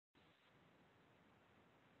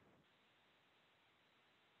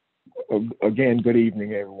Again, good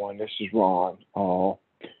evening, everyone. This is Ron. On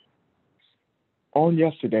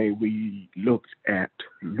yesterday, we looked at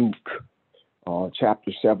Luke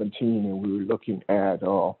chapter 17, and we were looking at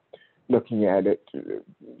it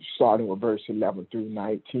starting with verse 11 through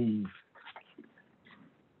 19.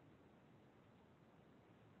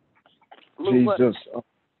 Jesus,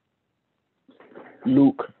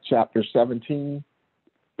 Luke chapter 17,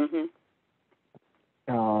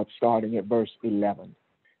 starting at verse 11.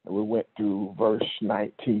 And we went through verse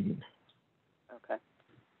 19. Okay.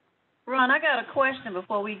 Ron, I got a question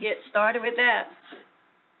before we get started with that.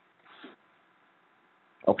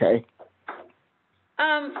 Okay.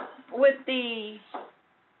 With the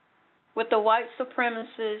white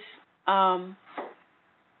supremacists,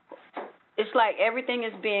 it's like everything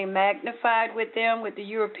is being magnified with them, with the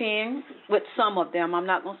Europeans, with some of them. I'm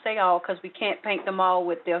not going to say all because we can't paint them all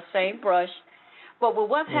with their same brush. But with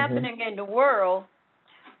what's happening in the world,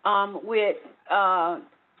 they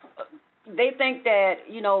think that,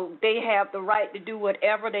 they have the right to do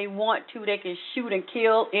whatever they want to. They can shoot and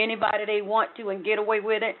kill anybody they want to and get away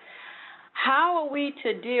with it. How are we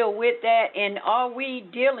to deal with that, and are we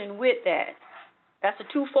dealing with that? That's a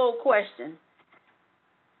twofold question.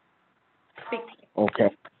 Okay.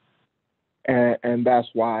 And that's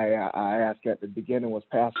why I asked at the beginning, was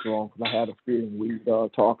Pastor on, because I had a feeling we'd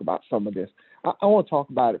talk about some of this. I want to talk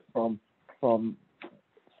about it from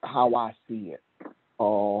how I see it.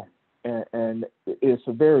 And it's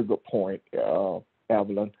a very good point,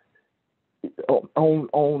 Evelyn.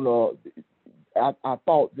 I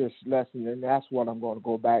thought this lesson, and that's what I'm going to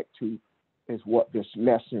go back to, is what this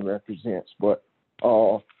lesson represents. But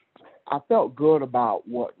I felt good about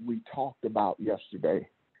what we talked about yesterday,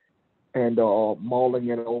 and mulling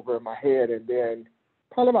it over in my head. And then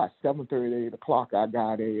probably about 7:30, 8 o'clock, I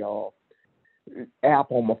got a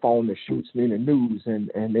app on my phone that shoots me the news,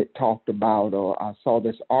 and it talked about, I saw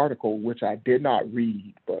this article, which I did not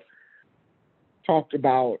read, but talked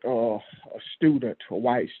about a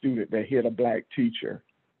white student that hit a black teacher.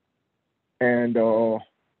 And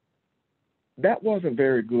that wasn't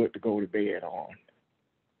very good to go to bed on.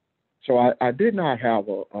 So I did not have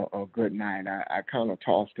a good night. I kind of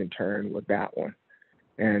tossed and turned with that one.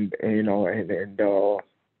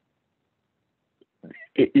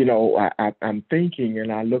 I'm thinking,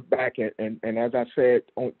 and I look back at, and as I said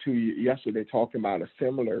to you yesterday, talking about a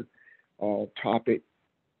similar topic,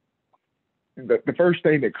 the first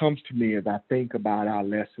thing that comes to me is I think about our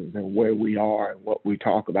lessons and where we are and what we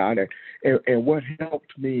talk about, and what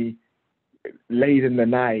helped me late in the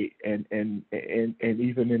night and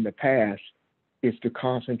even in the past is to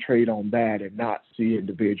concentrate on that and not see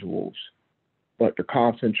individuals, but to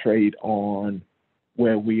concentrate on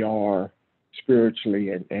where we are spiritually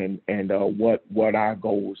and what our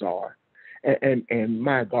goals are. And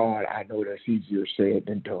my God, I know that's easier said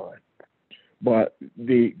than done. But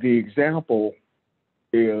the example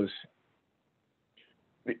is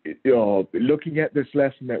looking at this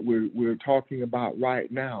lesson that we're talking about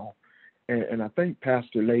right now, and I think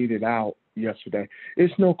Pastor laid it out yesterday.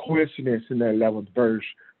 It's no coincidence in the 11th verse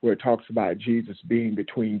where it talks about Jesus being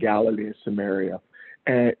between Galilee and Samaria,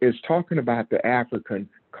 and it's talking about the African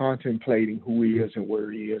contemplating who he is and where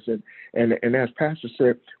he is, and as Pastor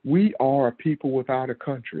said, we are a people without a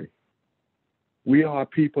country. We are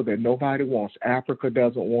people that nobody wants. Africa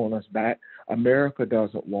doesn't want us back. America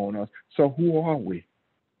doesn't want us. So who are we?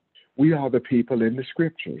 We are the people in the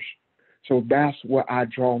scriptures. So that's where I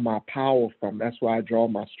draw my power from. That's where I draw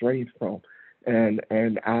my strength from. And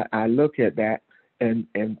I look at that and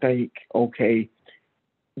think, okay,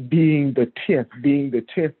 being the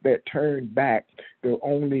 10th that turned back, the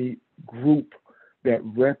only group that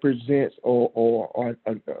represents or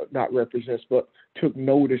not represents, but took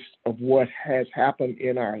notice of what has happened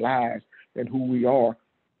in our lives and who we are.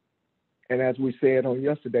 And as we said on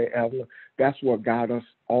yesterday, Evelyn, that's what got us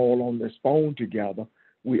all on this phone together.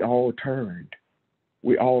 We all turned.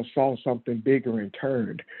 We all saw something bigger and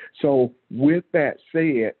turned. So with that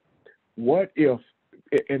said, what if,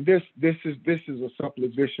 and this is a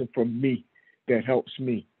supposition from me that helps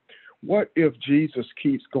me. What if Jesus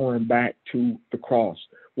keeps going back to the cross?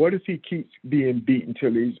 What if he keeps being beaten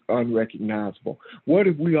till he's unrecognizable? What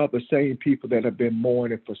if we are the same people that have been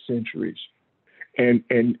mourning for centuries? And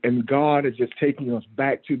God is just taking us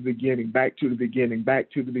back to the beginning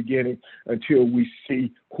until we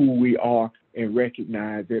see who we are and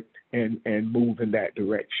recognize it and move in that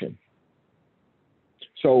direction.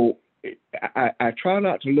 So I try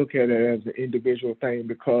not to look at it as an individual thing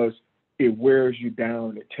because it wears you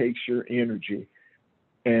down. It takes your energy.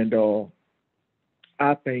 And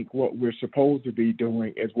I think what we're supposed to be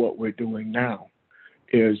doing is what we're doing now.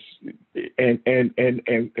 is,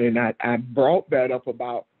 and I brought that up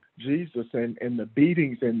about Jesus and the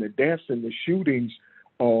beatings and the deaths and the shootings,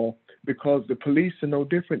 because the police are no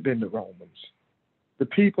different than the Romans. The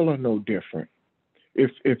people are no different.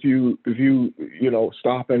 If you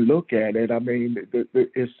stop and look at it, I mean,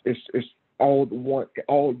 it's all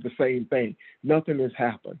the same thing. Nothing has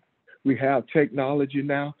happened. We have technology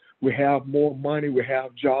now. We have more money. We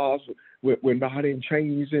have jobs. We're not in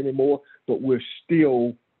chains anymore, but we're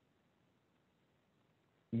still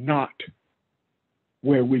not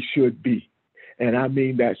where we should be. And I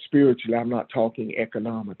mean that spiritually. I'm not talking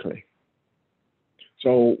economically.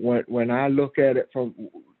 So when I look at it from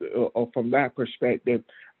that perspective,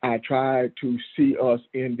 I try to see us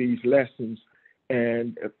in these lessons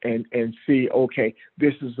and see, okay,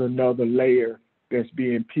 this is another layer that's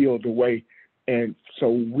being peeled away, and so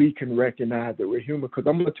we can recognize that we're human. Because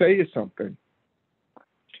I'm going to tell you something.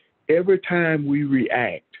 Every time we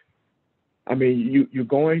react, I mean, you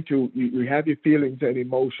have your feelings and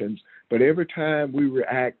emotions, but every time we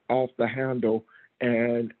react off the handle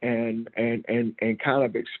and kind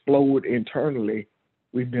of explode internally,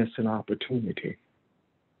 we miss an opportunity.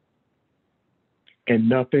 And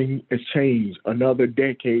nothing has changed. Another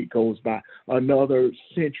decade goes by, another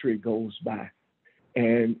century goes by,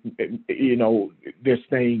 and this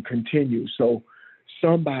thing continues. So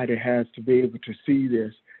somebody has to be able to see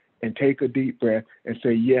this and take a deep breath and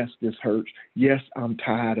say, yes, this hurts. Yes, I'm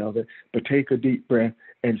tired of it. But take a deep breath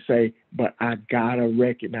and say, but I gotta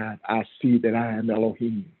recognize, I see that I am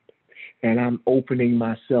Elohim, and I'm opening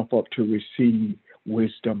myself up to receive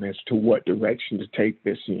wisdom as to what direction to take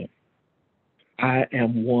this in. I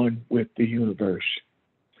am one with the universe,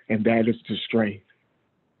 and that is the strength.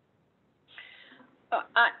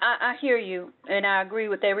 I hear you, and I agree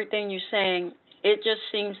with everything you're saying. It just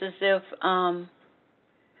seems as if,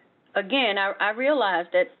 again, I realize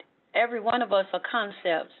that every one of us are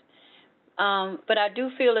concepts, but I do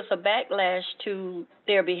feel it's a backlash to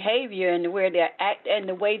their behavior and where they're and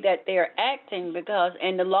the way that they're acting, because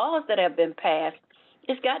and the laws that have been passed,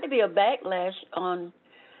 it's got to be a backlash on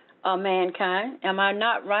mankind. Am I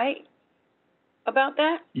not right about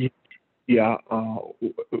that? Yeah. The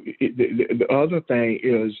other thing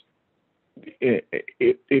is,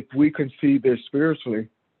 if we can see this spiritually,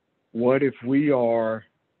 what if we are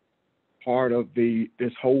part of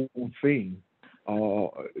this whole thing?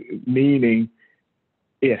 Meaning,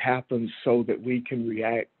 it happens so that we can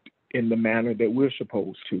react in the manner that we're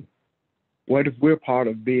supposed to. What if we're part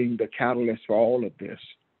of being the catalyst for all of this?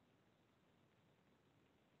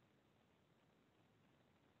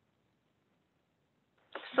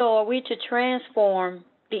 So are we to transform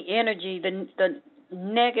the energy, the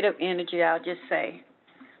negative energy, I'll just say?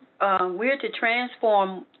 We're to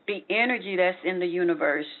transform the energy that's in the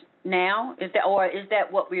universe now? Is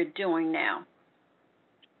that what we're doing now?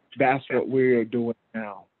 That's what we're doing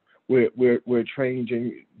now. We're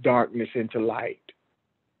changing darkness into light.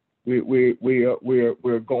 We're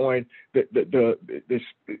going.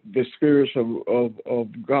 The spirits of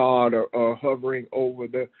God are hovering over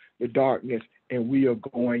the darkness, and we are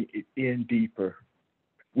going in deeper.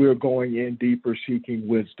 We're going in deeper, seeking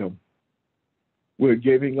wisdom. We're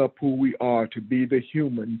giving up who we are to be the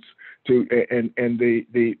humans, and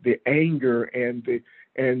the anger and the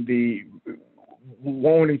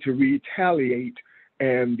wanting to retaliate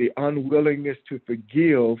and the unwillingness to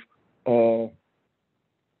forgive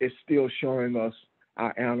is still showing us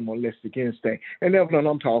our animalistic instinct. And Evelyn,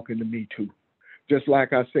 I'm talking to me too. Just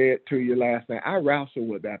like I said to you last night, I wrestled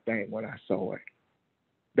with that thing when I saw it.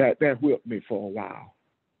 That whipped me for a while.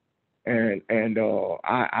 And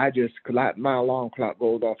I just, my alarm clock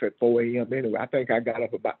goes off at 4 a.m. anyway. I think I got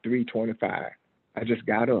up about 3:25. I just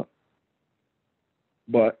got up.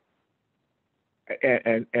 But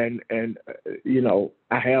and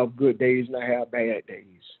I have good days and I have bad days.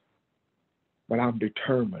 But I'm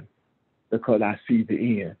determined because I see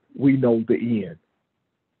the end. We know the end.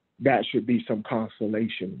 That should be some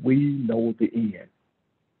consolation. We know the end.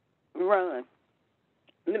 Ron,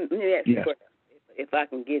 let me ask you a question, if I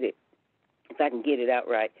can get it out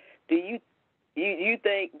right. Do you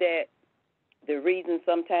think that the reason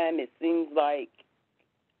sometimes it seems like,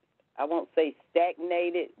 I won't say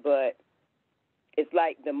stagnated, but it's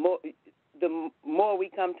like the more we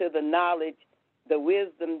come to the knowledge, the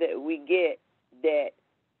wisdom that we get, that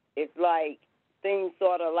it's like things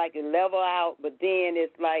sort of like level out, but then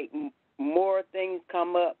it's like more things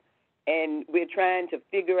come up, and we're trying to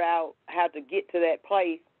figure out how to get to that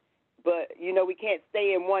place. But, we can't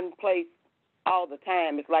stay in one place all the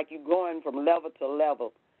time. It's like you're going from level to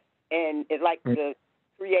level. And it's like the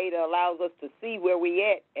Creator allows us to see where we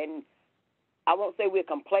at. And I won't say we're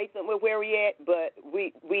complacent with where we're at, but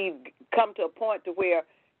we've come to a point to where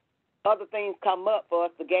other things come up for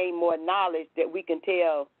us to gain more knowledge that we can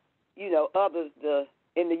tell, others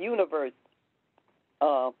in the universe.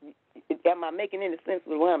 Am I making any sense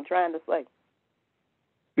with what I'm trying to say?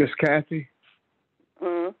 This Kathy?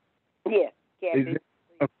 Mm-hmm. Yeah, Kathy.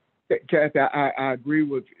 Kathy, I agree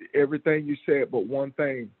with everything you said, but one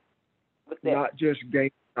thing, not just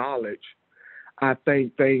gain knowledge. I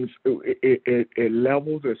think things, it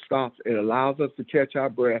levels, it stops, it allows us to catch our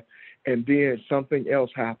breath, and then something else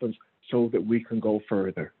happens so that we can go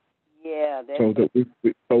further. Yeah. So that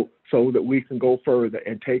we can go further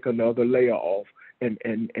and take another layer off and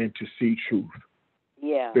to see truth.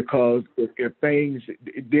 Yeah. Because if things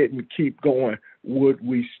didn't keep going, would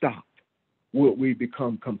we stop? Would we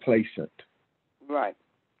become complacent? Right.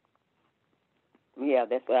 Yeah,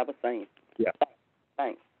 that's what I was saying. Yeah.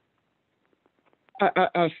 Thanks.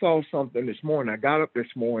 I saw something this morning. I got up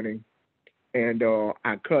this morning, and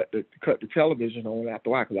I cut the television on after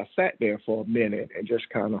a while because I sat there for a minute and just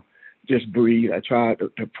kind of breathe. I tried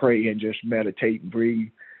to pray and just meditate and breathe,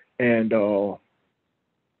 and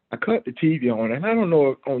I cut the TV on. And I don't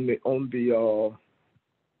know if on the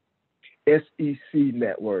SEC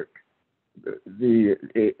network,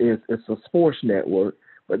 it's a sports network,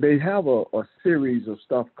 but they have a series of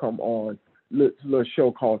stuff come on. Little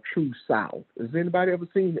show called True South. Has anybody ever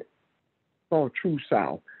seen it? It's called True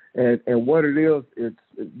South. And what it is, it's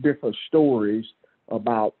different stories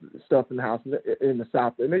about stuff in the house in the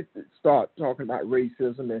South. And they start talking about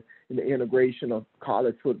racism and the integration of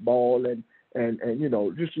college football and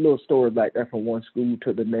just little stories like that from one school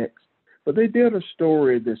to the next. But they did a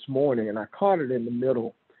story this morning, and I caught it in the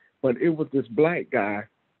middle, but it was this black guy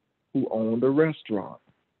who owned a restaurant.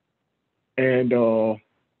 And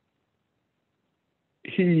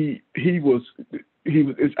he was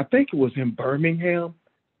I think it was in Birmingham,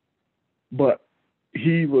 but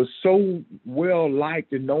he was so well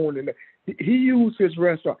liked and known, and he used his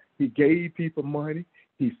restaurant. He gave people money,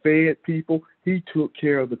 he fed people, he took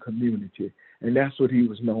care of the community, and that's what he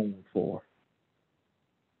was known for.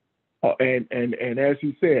 And as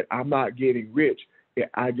he said, I'm not getting rich.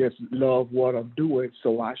 I just love what I'm doing,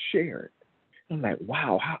 so I share it. I'm like,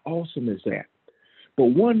 wow, how awesome is that? But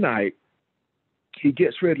one night, he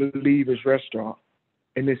gets ready to leave his restaurant,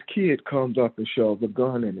 and this kid comes up and shoves a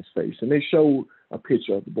gun in his face. And they showed a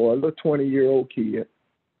picture of the boy, a little 20-year-old kid.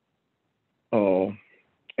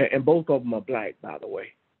 And both of them are black, by the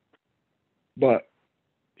way. But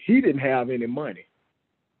he didn't have any money.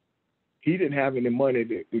 He didn't have any money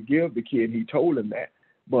to give the kid. He told him that.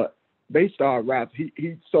 But they started wrestling.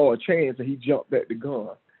 He saw a chance, and he jumped at the gun.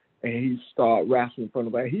 And he started wrestling in front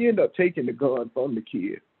of him. He ended up taking the gun from the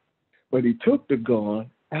kid. But he took the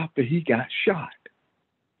gun after he got shot.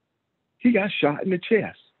 He got shot in the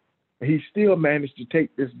chest. And he still managed to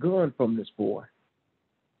take this gun from this boy.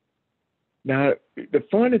 Now, the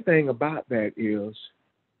funny thing about that is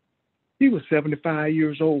he was 75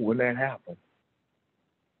 years old when that happened.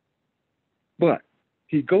 But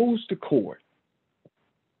he goes to court.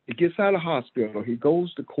 He gets out of hospital. He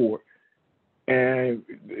goes to court. And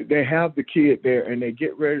they have the kid there, and they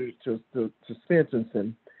get ready to sentence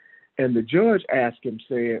him. And the judge asked him,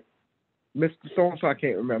 said, Mr. So-and-so, I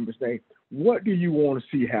can't remember his name, what do you want to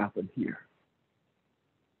see happen here?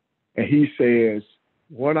 And he says,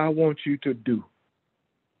 what I want you to do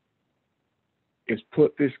is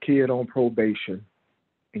put this kid on probation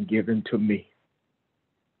and give him to me.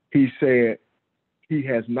 He said he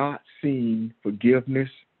has not seen forgiveness,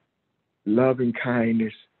 loving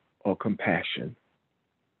kindness, or compassion,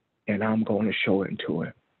 and I'm going to show it to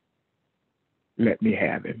him. Let me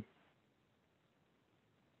have him.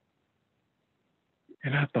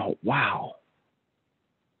 And I thought, wow,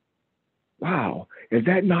 is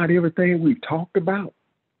that not everything we've talked about?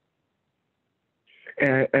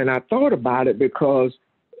 And I thought about it because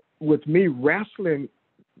with me wrestling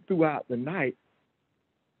throughout the night,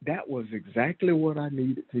 that was exactly what I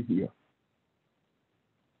needed to hear.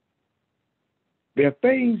 There are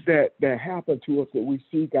things that happen to us that we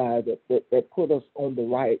see, guys, that put us on the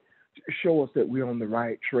right, show us that we're on the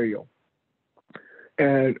right trail.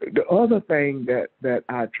 And the other thing that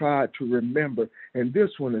I tried to remember, and this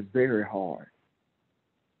one is very hard.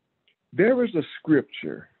 There is a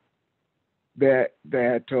scripture that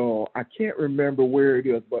I can't remember where it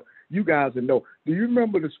is, but you guys will know. Do you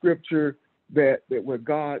remember the scripture that where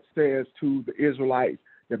God says to the Israelites,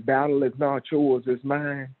 the battle is not yours, it's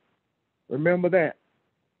mine? Remember that?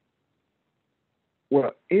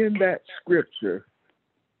 Well, in that scripture,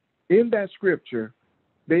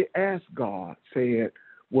 they asked God, said,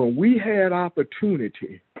 when we had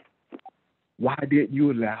opportunity, Why didn't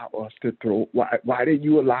you allow us to why didn't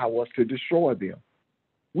you allow us to destroy them?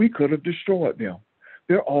 We could have destroyed them.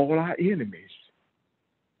 They're all our enemies.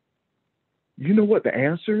 You know what the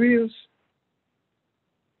answer is?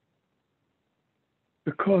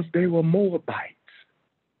 Because they were Moabites.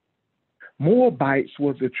 Moabites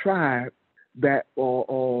was a tribe that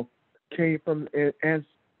came from an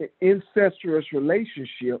incestuous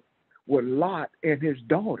relationship with Lot and his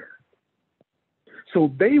daughter.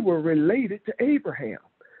 So they were related to Abraham.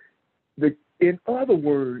 In other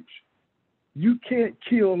words, you can't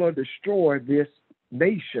kill or destroy this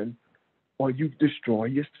nation or you destroy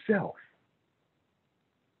yourself.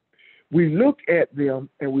 We look at them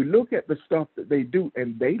and we look at the stuff that they do,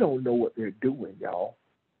 and they don't know what they're doing, y'all,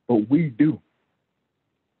 but we do.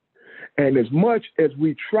 And as much as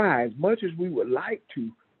we try, as much as we would like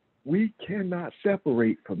to, we cannot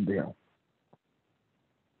separate from them.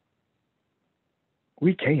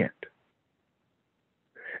 We can't.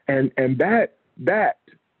 And that,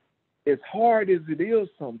 as hard as it is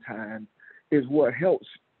sometimes, is what helps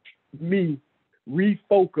me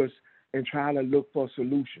refocus and try to look for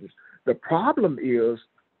solutions. The problem is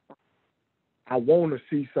I want to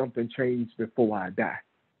see something change before I die.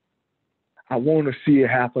 I want to see it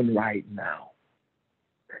happen right now.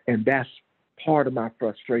 And that's part of my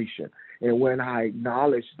frustration. And when I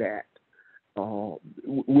acknowledge that,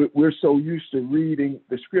 we're so used to reading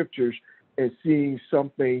the scriptures and seeing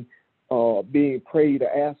something being prayed or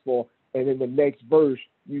asked for, and in the next verse,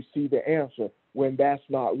 you see the answer, when that's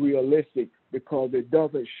not realistic because it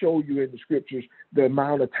doesn't show you in the scriptures the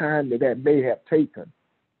amount of time that may have taken.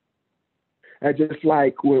 And just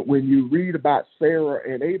like when you read about Sarah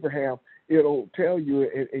and Abraham, it'll tell you,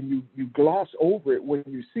 and you gloss over it when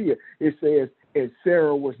you see it. It says, and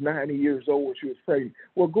Sarah was 90 years old when she was pregnant.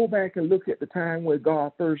 Well, go back and look at the time when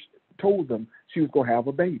God first told them she was going to have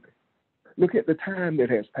a baby. Look at the time that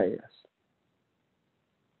has passed.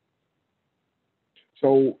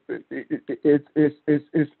 So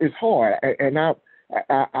it's hard, and I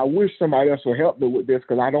wish somebody else would help me with this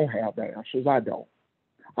because I don't have the answers. I don't.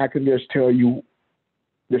 I can just tell you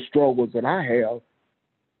the struggles that I have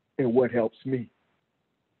and what helps me.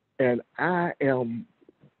 And I am,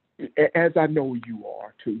 as I know you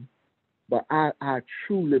are too, but I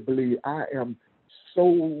truly believe I am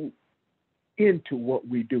so into what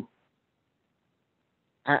we do.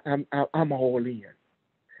 I'm all in,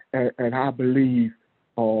 and I believe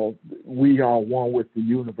we are one with the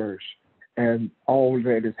universe, and all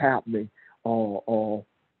that is happening,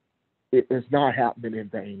 it's not happening in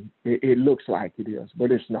vain. It looks like it is,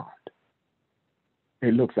 but it's not.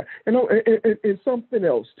 It looks like, and something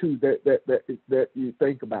else too that you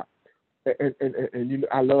think about, and you know,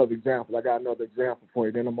 I love examples. I got another example for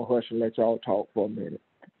you. Then I'm gonna hush and let y'all talk for a minute.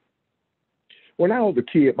 When I was a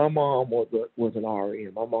kid, my mom was an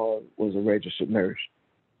RN. My mom was a registered nurse.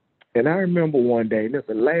 And I remember one day, and this is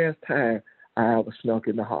the last time I ever snuck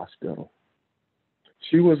in the hospital.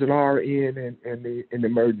 She was an RN in the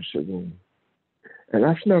emergency room. And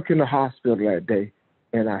I snuck in the hospital that day,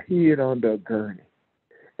 and I hid under a gurney.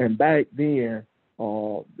 And back then,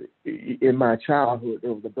 in my childhood,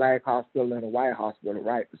 there was a black hospital and a white hospital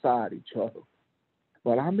right beside each other.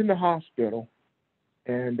 But I'm in the hospital,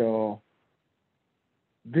 and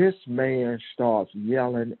this man starts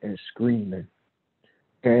yelling and screaming.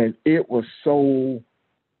 And it was so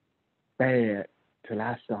bad till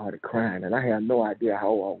I started crying. And I had no idea how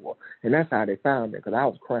old I was. And that's how they found me, because I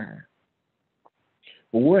was crying.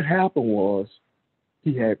 But what happened was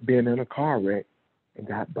he had been in a car wreck and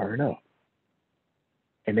got burned up.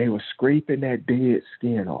 And they were scraping that dead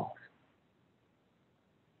skin off.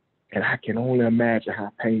 And I can only imagine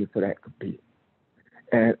how painful that could be.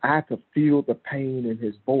 And I could feel the pain in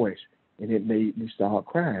his voice, and it made me start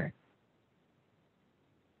crying.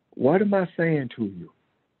 What am I saying to you?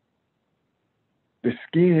 The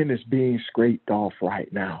skin is being scraped off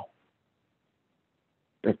right now.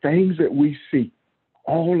 The things that we see,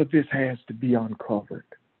 all of this has to be uncovered.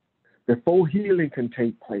 Before healing can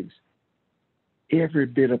take place, every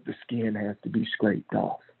bit of the skin has to be scraped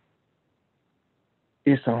off.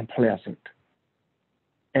 It's unpleasant.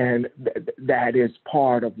 And that is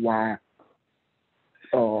part of why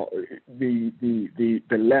the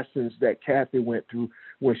lessons that Kathy went through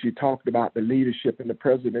when she talked about the leadership and the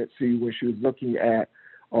presidency, when she was looking at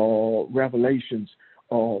Revelations,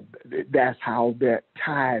 that's how that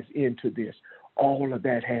ties into this. All of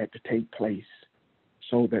that had to take place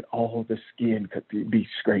so that all the skin could be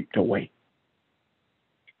scraped away.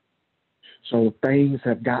 So things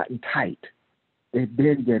have gotten tight. They've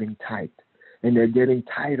been getting tight, and they're getting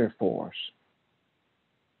tighter for us.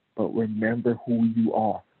 But remember who you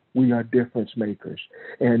are. We are difference makers.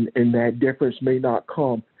 And that difference may not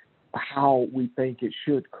come how we think it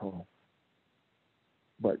should come.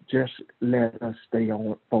 But just let us stay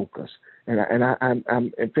on focus. And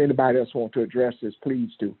if anybody else wants to address this,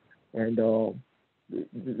 please do. And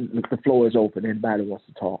the floor is open. Anybody wants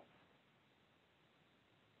to talk?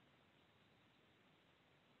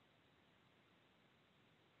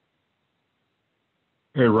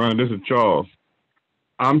 Hey, Ron, this is Charles.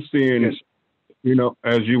 I'm seeing, yes.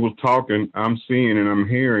 As you was talking, I'm seeing and I'm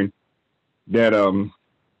hearing that,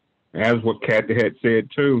 as what Kathy had said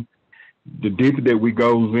too, the deeper that we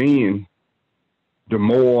goes in, the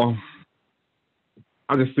more,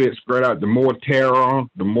 I just said straight out, the more terror,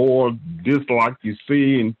 the more dislike you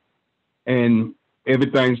see, and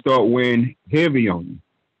everything start weighing heavy on you.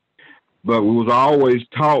 But we was always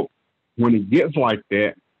taught when it gets like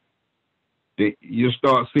that you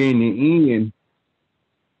start seeing the end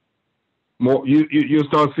more. You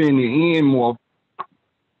start seeing the end more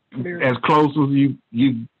as close as you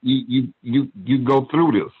go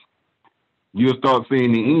through this. You'll start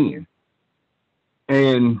seeing the end.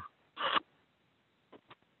 And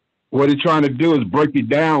what they're trying to do is break you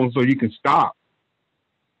down so you can stop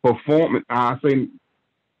performing. I say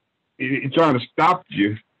it's trying to stop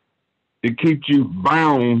you to keep you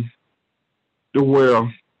bound to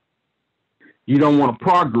where you don't want to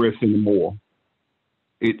progress anymore.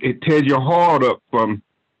 It tears your heart up from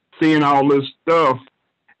seeing all this stuff,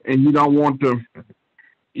 and you don't want to,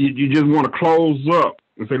 you just want to close up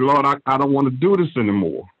and say, Lord, I don't want to do this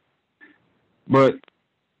anymore. But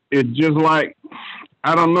it's just like,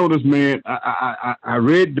 I don't know this man. I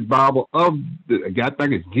read the Bible of the guy, I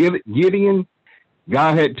think it's Gideon.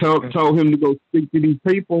 God had told him to go speak to these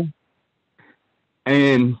people,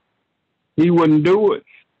 and he wouldn't do it.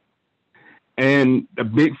 And the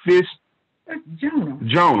big fish,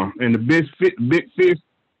 Jonah, and the big fish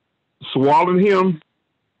swallowed him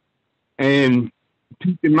and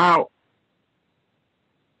took him out.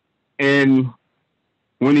 And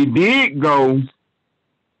when he did go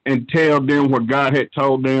and tell them what God had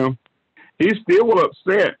told them, he still was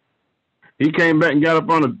upset. He came back and got up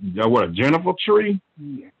on a juniper tree,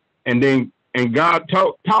 and God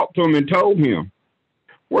talked to him and told him,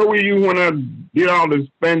 "Where were you when I did all this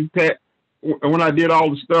when I did all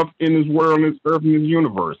the stuff in this world, in this earth, in this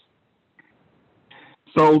universe?"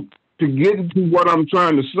 So to get into what I'm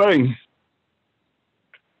trying to say,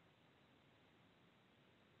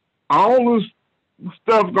 all this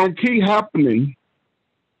stuff gonna keep happening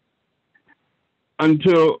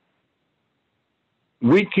until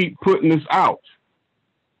we keep putting this out.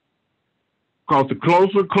 Because the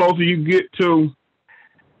closer you get to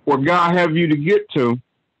what God have you to get to,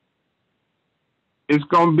 it's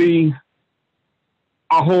gonna be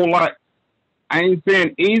a whole lot, I ain't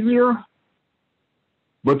saying easier,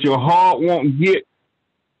 but your heart won't get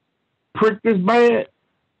pricked as bad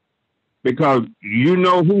because you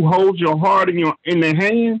know who holds your heart in their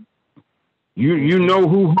hand. You know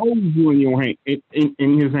who holds you in your hand,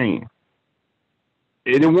 in his hand.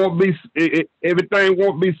 And it won't be, everything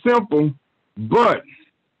won't be simple, but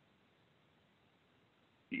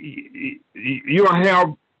you'll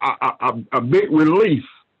have a big relief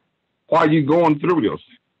while you're going through this,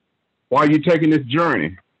 while you're taking this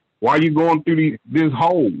journey, while you're going through this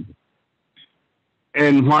hole,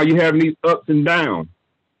 and while you're having these ups and downs.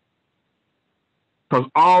 Because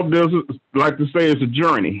all this, like to say, it's a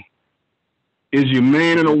journey. Is you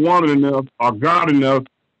man and a woman enough, or God enough,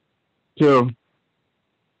 to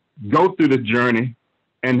go through the journey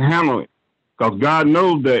and handle it? Because God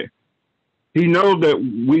knows that. He knows that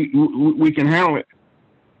we can handle it.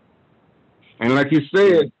 And like you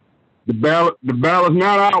said, the battle is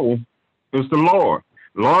not ours, it's the Lord.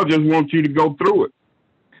 The Lord just wants you to go through it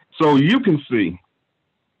so you can see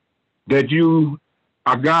that you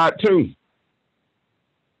are God too.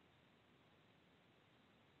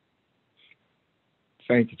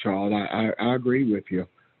 Thank you, Charles. I agree with you.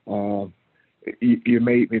 You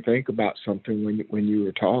made me think about something when you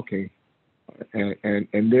were talking,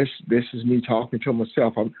 and this is me talking to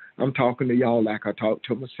myself. I'm talking to y'all like I talk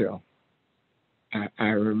to myself. I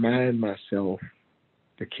remind myself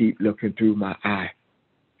to keep looking through my eye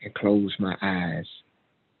and close my eyes.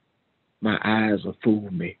 My eyes will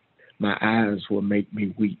fool me. My eyes will make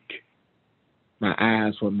me weak. My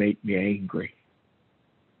eyes will make me angry.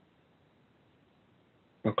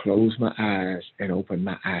 But close my eyes and open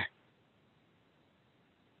my eye.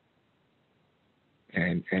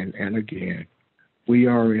 And again, we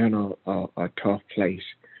are in a tough place.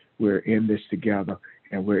 We're in this together,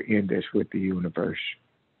 and we're in this with the universe.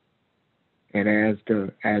 And as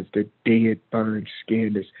the dead burned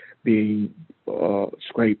skin is being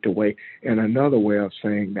scraped away, and another way of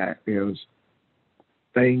saying that is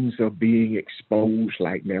things are being exposed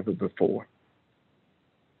like never before.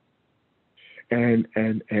 And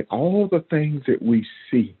all the things that we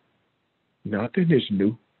see, nothing is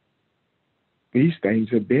new. These things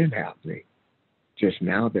have been happening. Just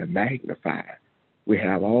now they're magnified. We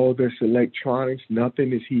have all this electronics.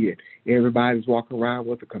 Nothing is hid. Everybody's walking around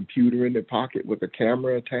with a computer in their pocket with a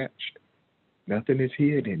camera attached. Nothing is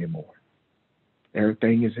hid anymore.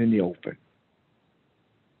 Everything is in the open.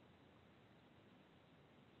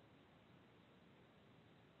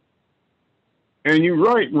 And you're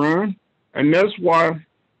right, Ron. And that's why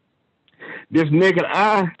this naked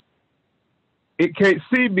eye, it can't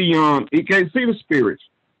see beyond, it can't see the spirits.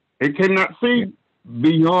 It cannot see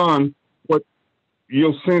beyond what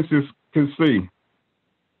your senses can see.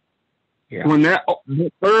 Yeah. When that the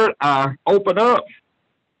third eye open up,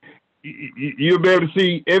 you'll be able to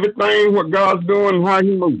see everything, what God's doing and how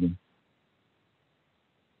He's moving.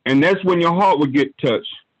 And that's when your heart will get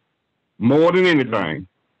touched more than anything.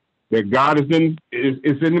 That God is in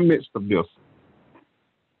the midst of this.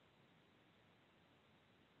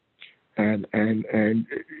 And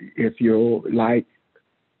if you're like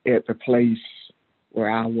at the place where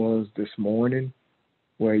I was this morning,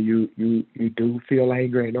 where you do feel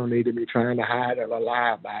angry and don't need to be trying to hide or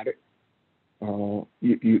lie about it,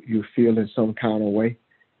 you feel in some kind of way,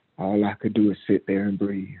 all I could do is sit there and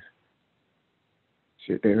breathe.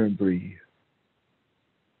 Sit there and breathe.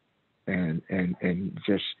 And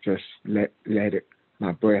just let it,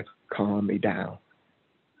 my breath calm me down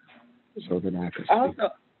so that I can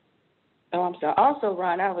speak. Also,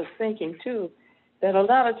 Ron, I was thinking too that a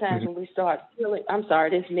lot of times when we start feeling,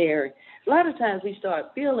 this is Mary. A lot of times we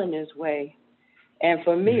start feeling this way, and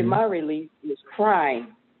for me, my relief is crying.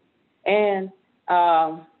 And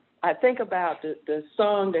I think about the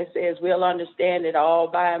song that says, "We'll understand it all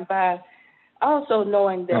by and by." Also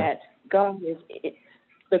knowing that God is,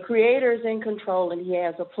 the Creator is in control and He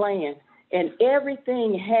has a plan, and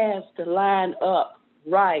everything has to line up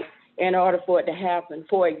right in order for it to happen.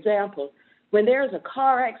 For example, when there's a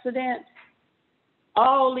car accident,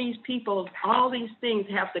 all these people, all these things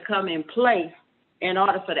have to come in place in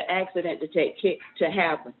order for the accident to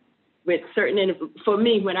happen. With for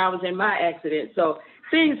me, when I was in my accident, so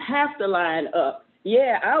things have to line up.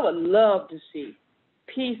 Yeah, I would love to see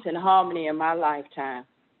peace and harmony in my lifetime,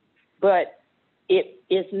 but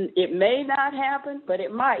it may not happen, but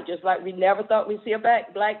it might. Just like we never thought we'd see a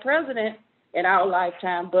black president in our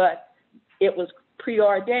lifetime, but it was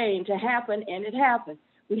preordained to happen, and it happened.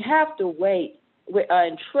 We have to wait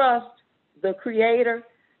and trust the Creator,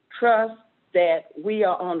 trust that we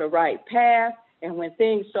are on the right path, and when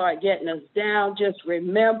things start getting us down, just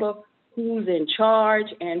remember who's in charge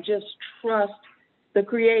and just trust the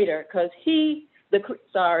Creator, because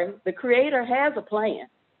the Creator has a plan,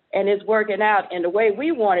 and it's working out in the way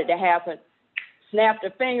we want it to happen. Snapped a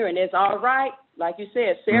finger, and it's all right. Like you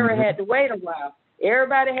said, Sarah had to wait a while.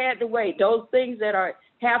 Everybody had to wait. Those things that are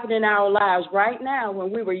happening in our lives right now,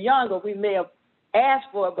 when we were younger, we may have asked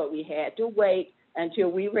for it, but we had to wait until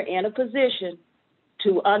we were in a position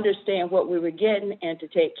to understand what we were getting and to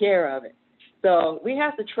take care of it. So we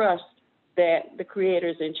have to trust that the Creator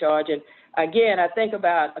is in charge. And again, I think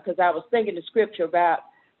about, because I was thinking the scripture about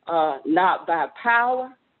not by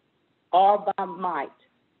power or by might,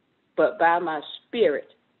 but by my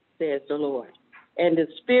Spirit, says the Lord. And the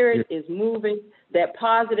Spirit is moving. That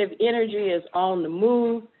positive energy is on the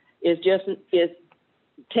move. Is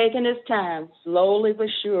taking its time, slowly but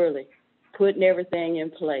surely, putting everything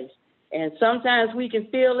in place. And sometimes we can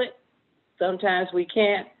feel it, sometimes we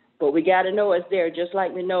can't, but we got to know it's there, just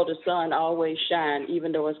like we know the sun always shines,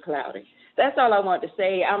 even though it's cloudy. That's all I want to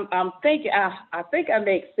say. I'm thinking, I think I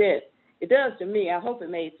make sense. It does to me. I hope it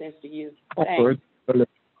made sense to you. Thanks.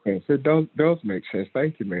 It does make sense.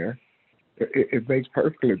 Thank you, Mary. It makes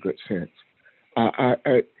perfectly good sense.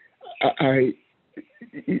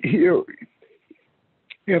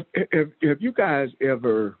 If you guys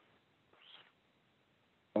ever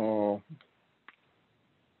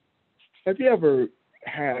have you ever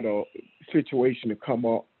had a situation to come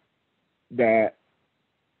up that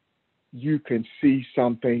you can see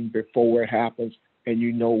something before it happens and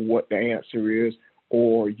you know what the answer is,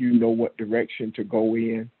 or you know what direction to go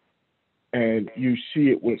in, and you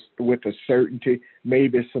see it with a certainty?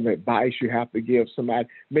 Maybe it's some advice you have to give somebody.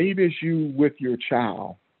 Maybe it's you with your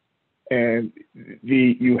child, and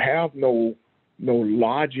you have no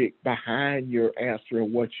logic behind your answer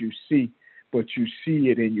and what you see, but you see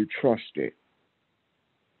it and you trust it.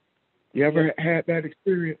 You ever had that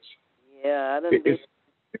experience? Yeah, I don't do.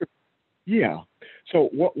 Yeah. So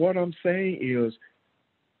what I'm saying is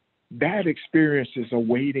that experience is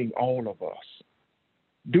awaiting all of us.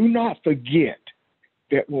 Do not forget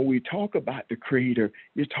that when we talk about the Creator,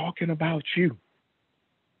 you're talking about you.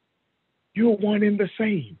 You're one and the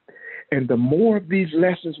same. And the more of these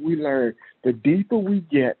lessons we learn, the deeper we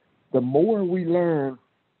get, the more we learn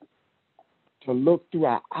to look through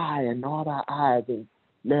our eye and not our eyes and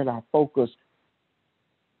let our focus,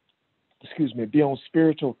 be on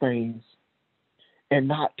spiritual things and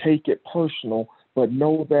not take it personal, but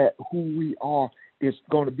know that who we are is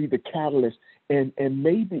going to be the catalyst and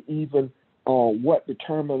maybe even what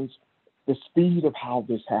determines the speed of how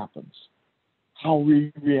this happens, how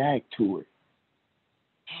we react to it.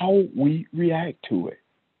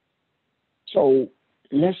 So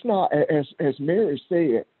let's not, as Mary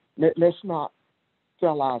said, let's not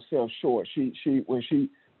sell ourselves short. She when she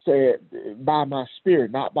said, by my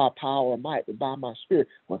spirit, not by power or might, but by my spirit,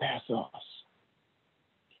 well, that's us.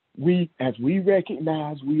 As we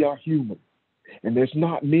recognize we are human, and there's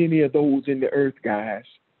not many of those in the earth, guys.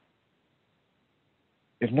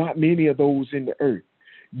 There's not many of those in the earth.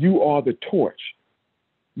 You are the torch.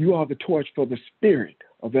 You are the torch for the spirit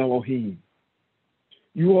of Elohim.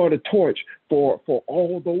 You are the torch for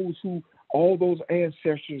all those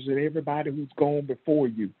ancestors and everybody who's gone before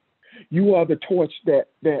you. You are the torch that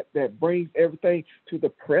brings everything to the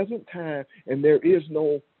present time, and there is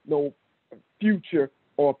no future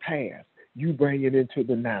or past. You bring it into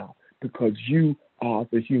the now because you are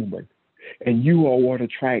the human, and you are what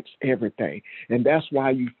attracts everything. And that's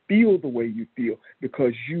why you feel the way you feel,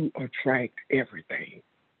 because you attract everything.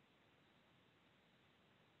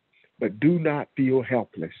 But do not feel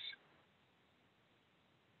helpless.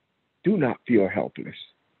 Do not feel helpless.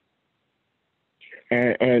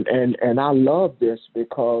 And I love this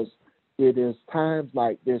because it is times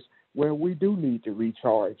like this where we do need to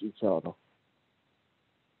recharge each other.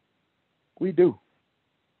 We do.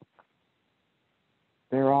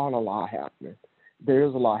 There's a lot happening.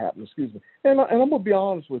 And I'm going to be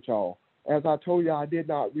honest with y'all. As I told you, I did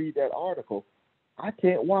not read that article. I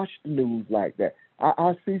can't watch the news like that.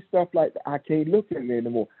 I see stuff like that. I can't look at it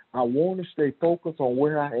anymore. I want to stay focused on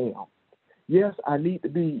where I am. Yes, I need to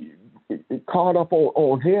be caught up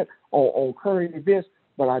on current events,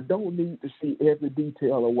 but I don't need to see every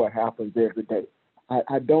detail of what happens every day.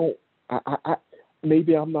 I don't.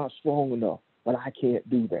 Maybe I'm not strong enough, but I can't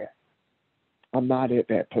do that. I'm not at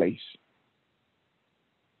that place.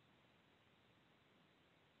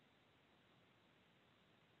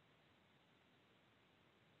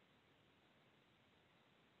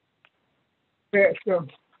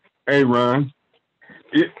 Hey, Ron,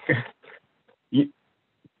 you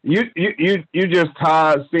just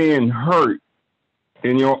tired seeing hurt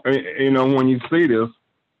in your, when you see this,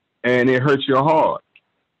 and it hurts your heart.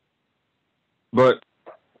 But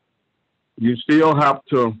you still have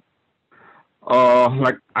to,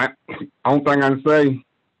 I don't think I can say,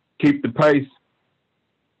 keep the pace.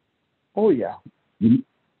 Oh yeah. Mm-hmm.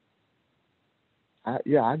 I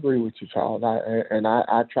agree with you, Charles.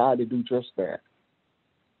 I try to do just that.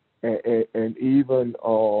 And even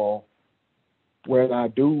when I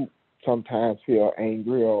do sometimes feel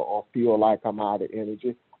angry or feel like I'm out of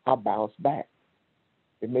energy, I bounce back.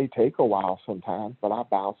 It may take a while sometimes, but I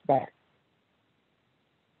bounce back.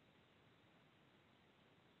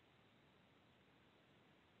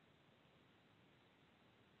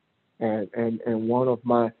 And one of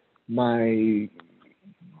my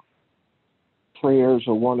prayers,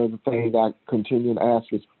 or one of the things I continue to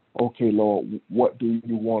ask is, okay, Lord, what do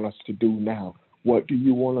you want us to do now? What do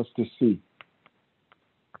you want us to see?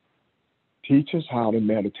 Teach us how to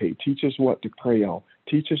meditate. Teach us what to pray on.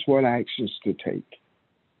 Teach us what actions to take.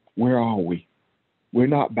 Where are we? We're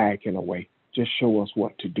not backing away. Just show us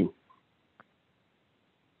what to do.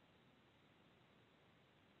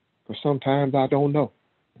 But sometimes I don't know.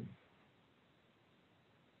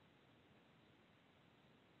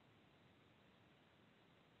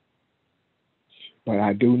 But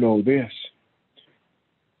I do know this,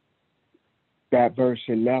 that verse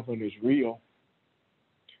 11 is real.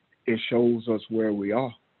 It shows us where we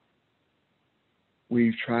are.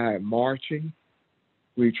 We've tried marching.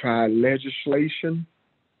 We've tried legislation.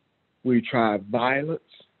 We've tried violence.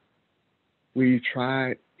 We've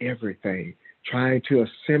tried everything, trying to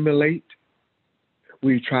assimilate.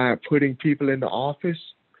 We've tried putting people in the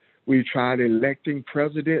office. We've tried electing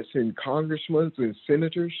presidents and congressmen and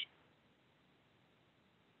senators.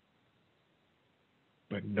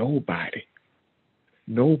 But nobody,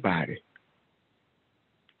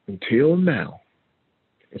 until now,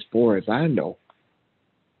 as far as I know,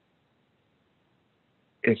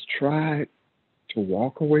 is try to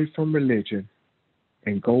walk away from religion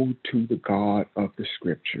and go to the God of the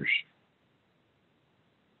Scriptures.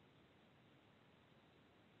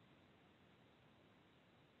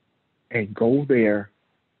 And go there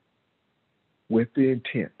with the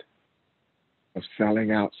intent of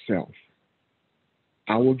selling out self.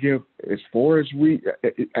 I will give, as far as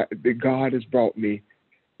God has brought me,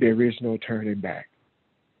 there is no turning back.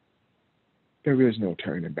 There is no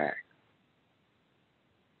turning back.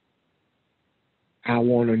 I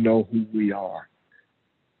want to know who we are.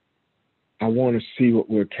 I want to see what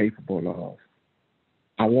we're capable of.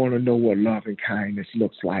 I want to know what love and kindness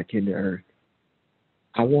looks like in the earth.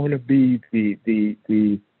 I want to be the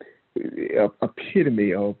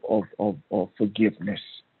epitome of forgiveness.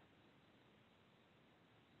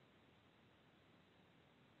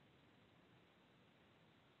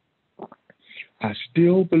 I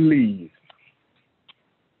still believe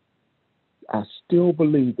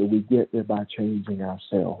that we get there by changing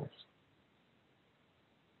ourselves.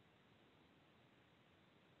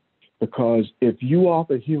 Because if you are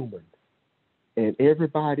the human and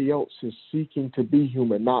everybody else is seeking to be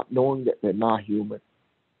human, not knowing that they're not human,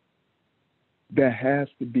 there has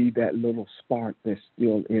to be that little spark that's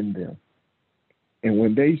still in them. And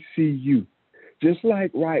when they see you, just like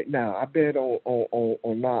right now, I bet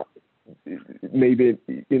on not maybe,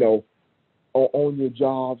 on your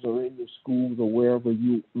jobs or in your schools or wherever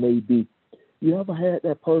you may be, you ever had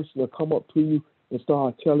that person to come up to you and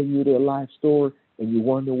start telling you their life story and you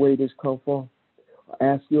wonder where this come from? Or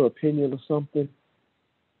ask your opinion or something?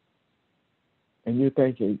 And you're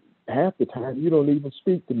thinking, half the time, you don't even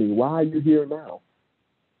speak to me. Why are you here now?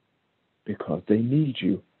 Because they need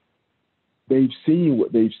you. They've seen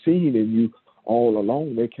what they've seen in you all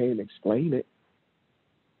along. They can't explain it.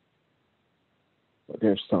 But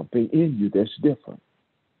there's something in you that's different.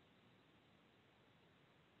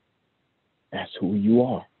 That's who you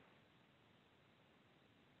are.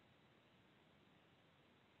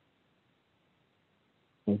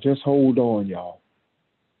 And just hold on, y'all.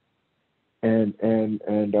 And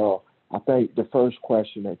I think the first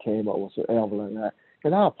question that came up was Evelyn,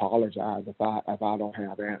 and I apologize if I don't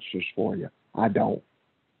have answers for you. I don't.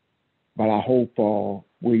 But I hope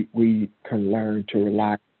we can learn to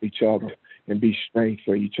rely on each other and be strength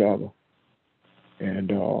for each other, and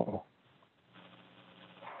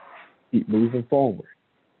keep moving forward.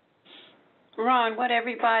 Ron, what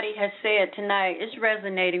everybody has said tonight is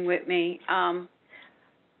resonating with me.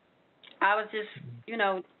 I was just,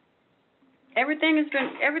 everything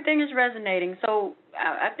is resonating. So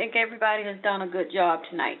I think everybody has done a good job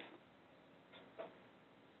tonight.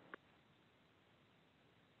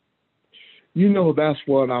 That's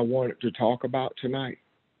what I wanted to talk about tonight.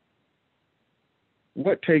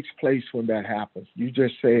 What takes place when that happens? You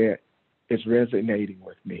just said it's resonating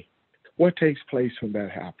with me. What takes place when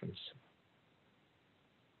that happens?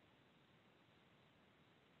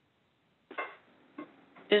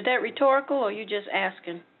 Is that rhetorical, or are you just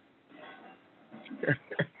asking?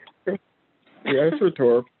 Yeah, it's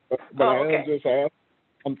rhetorical, but okay. I am just asking.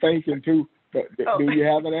 I'm thinking too. But do you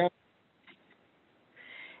have an answer?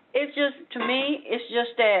 It's just, to me, it's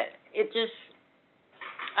just that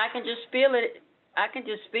I can just feel it. I can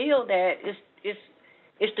just feel that it's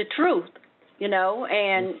the truth,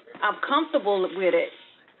 and I'm comfortable with it,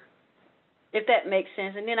 if that makes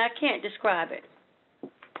sense. And then I can't describe it.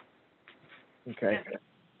 Okay.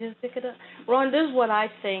 Just pick it up. Ron, this is what I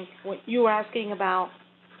think. When you were asking about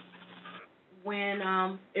when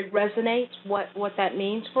it resonates, what that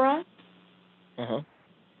means for us. Uh-huh.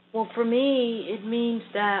 Well, for me, it means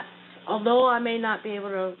that although I may not be able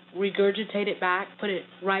to regurgitate it back, put it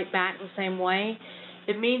right back the same way,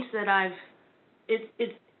 it means that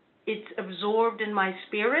it's absorbed in my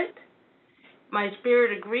spirit. My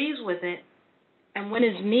spirit agrees with it, and when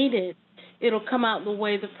it's needed, it'll come out the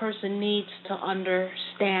way the person needs to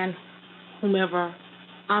understand whomever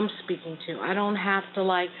I'm speaking to. I don't have to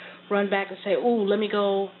run back and say, "Ooh, let me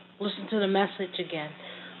go listen to the message again."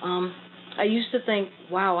 I used to think,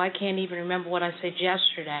 wow, I can't even remember what I said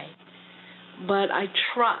yesterday. But I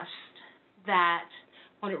trust that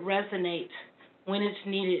when it resonates, when it's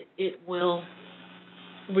needed, it will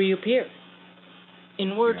reappear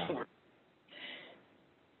in word form.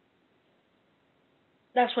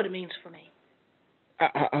 That's what it means for me.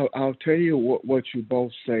 I'll tell you what you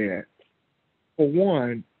both said. For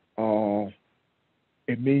one,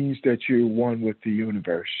 it means that you're one with the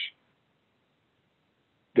universe.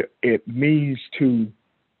 It means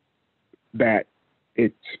that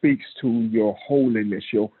it speaks to your holiness.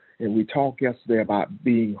 And we talked yesterday about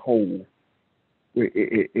being whole.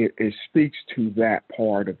 It speaks to that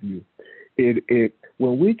part of you.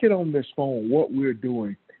 when we get on this phone, what we're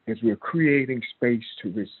doing is we're creating space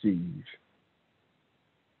to receive.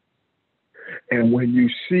 And when you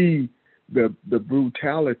see the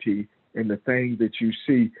brutality in the thing that you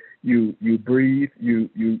see, you breathe, you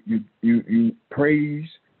praise,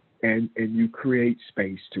 and you create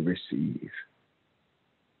space to receive.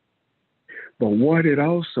 But what it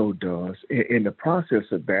also does in the process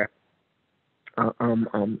of that,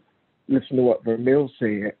 listen to what Vermeil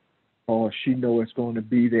said, or she knows it's going to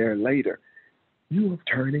be there later. You are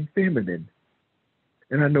turning feminine.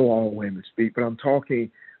 And I know all women speak, but I'm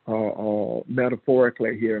talking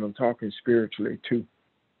metaphorically here, and I'm talking spiritually too.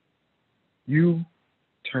 You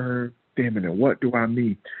turn feminine. What do I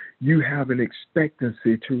mean? You have an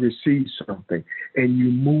expectancy to receive something, and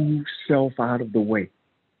you move self out of the way.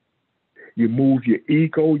 You move your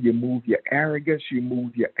ego, you move your arrogance, you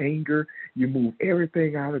move your anger, you move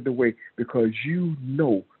everything out of the way because you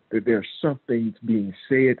know that there's something being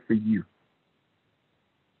said for you.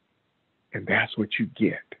 And that's what you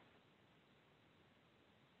get.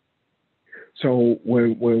 So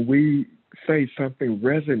when we say something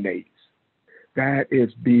resonates, that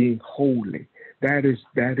is being holy. That is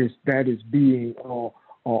being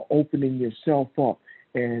opening yourself up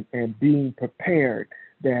and being prepared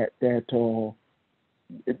that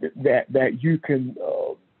you can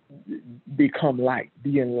become light,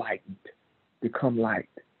 be enlightened, become light.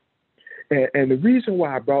 And the reason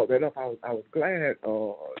why I brought that up, I was glad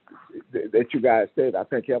that you guys said, I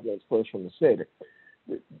think Evelyn's the first one to say it.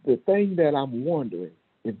 The thing that I'm wondering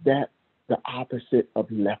is that the opposite of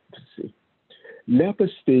leprosy.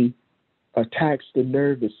 Leprosy attacks the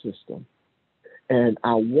nervous system. And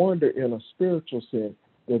I wonder, in a spiritual sense,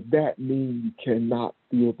 does that mean you cannot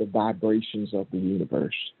feel the vibrations of the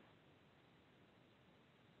universe?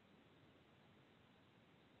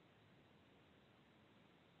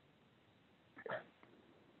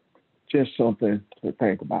 Just something to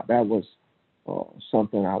think about. That was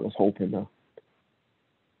something I was hoping to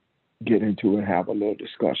get into and have a little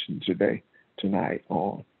discussion tonight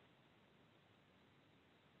on.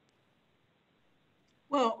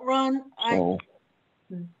 Well, Ron,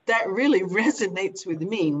 that really resonates with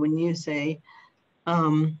me when you say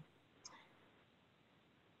that,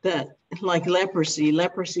 like leprosy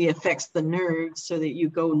affects the nerves so that you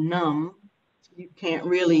go numb. You can't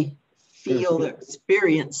really feel or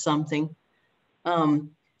experience something.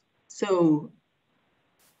 So,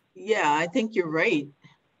 yeah, I think you're right.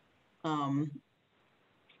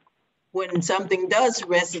 When something does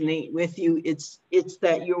resonate with you, it's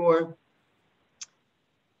that your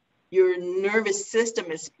nervous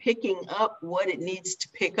system is picking up what it needs to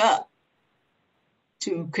pick up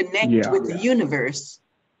to connect with the universe.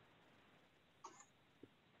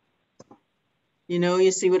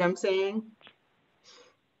 You see what I'm saying?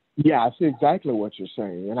 Yeah, I see exactly what you're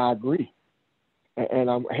saying, and I agree. And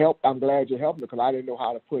I'm glad you helped me because I didn't know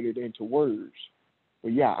how to put it into words.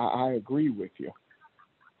 But yeah, I agree with you.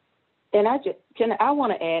 And I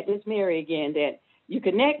want to add, this Mary again, that you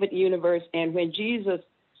connect with the universe, and when Jesus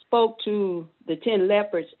spoke to the 10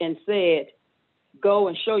 lepers and said, go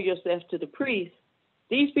and show yourself to the priest,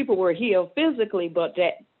 these people were healed physically, but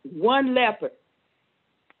that one leper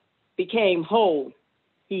became whole.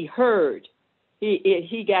 He heard.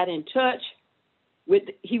 He got in touch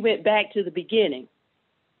he went back to the beginning.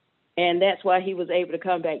 And that's why he was able to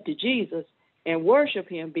come back to Jesus and worship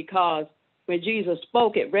him, because when Jesus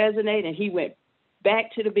spoke, it resonated, and he went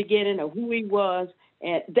back to the beginning of who he was.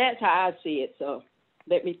 And that's how I see it. So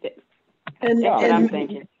let me think. That's what I'm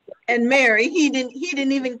thinking. And Mary, he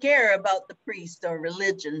didn't even care about the priest or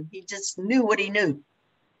religion. He just knew what he knew.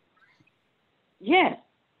 Yeah.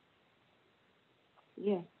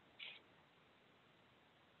 Yeah.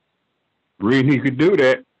 The reason he could do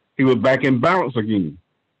that, he was back in balance again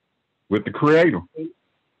with the Creator.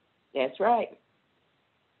 That's right.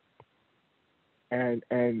 And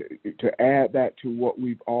to add that to what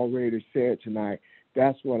we've already said tonight,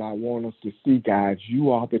 that's what I want us to see, guys. You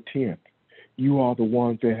are the 10th. You are the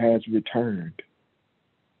one that has returned.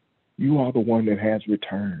 You are the one that has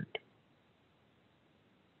returned.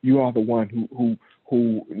 You are the one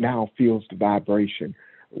who now feels the vibration.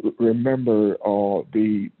 Remember,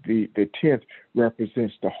 the 10th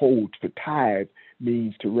represents the whole. The tithe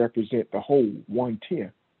means to represent the whole,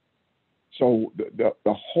 1/10. So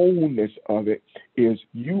the wholeness of it is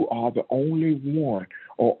you are the only one,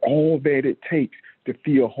 or all that it takes to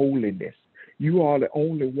feel holiness. You are the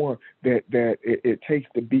only one that it takes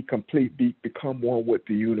to be complete, become one with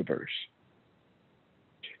the universe.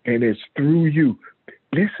 And it's through you.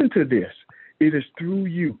 Listen to this. It is through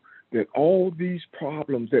you that all these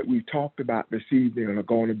problems that we've talked about this evening are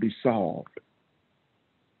going to be solved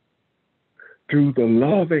through the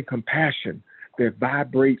love and compassion that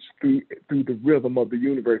vibrates through the rhythm of the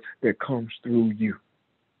universe that comes through you.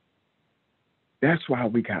 That's why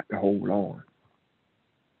we got to hold on.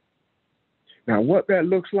 Now, what that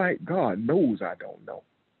looks like, God knows I don't know,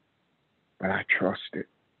 but I trust it.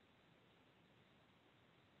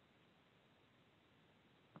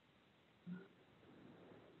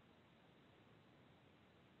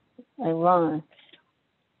 Hey, Ron.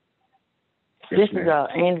 Yes, This is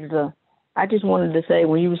Angela. I just wanted to say,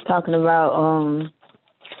 when you was talking about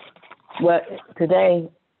today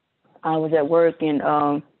I was at work and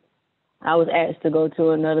I was asked to go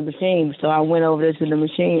to another machine, so I went over there to the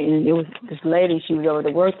machine, and it was this lady. She was over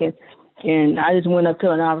there working, and I just went up to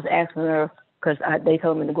her and I was asking her because they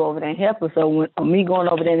told me to go over there and help her. So when me going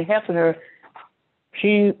over there and helping her,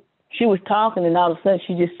 she was talking, and all of a sudden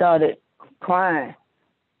she just started crying,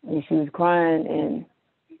 and she was crying and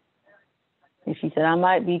she said, I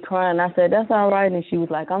might be crying. I said, that's all right. And she was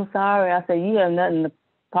like, I'm sorry. I said, you have nothing to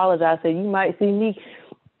apologize. I said, you might see me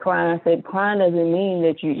crying. I said, crying doesn't mean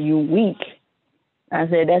that you're weak. I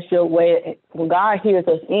said, that's your way. Well, God hears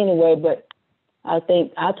us anyway, but I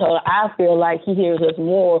told her, I feel like he hears us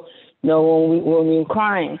more, when we're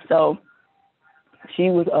crying. So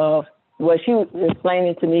she was, she was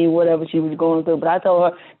explaining to me whatever she was going through, but I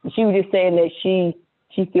told her, she was just saying that she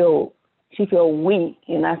feel weak.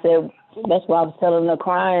 And I said, that's why I was telling her,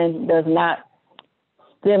 crying does not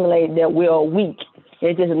stimulate that we are weak.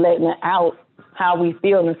 It's just letting out how we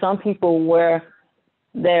feel. And some people, where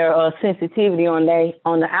their sensitivity on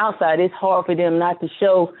the outside, it's hard for them not to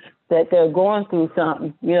show that they're going through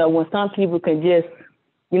something. When some people can just,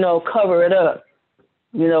 cover it up,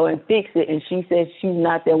 and fix it. And she said she's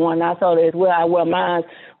not that one. I told her as well, I wear mine.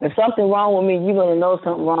 If something's wrong with me, you're going to know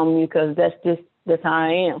something wrong with me, because that's how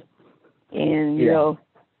I am. And,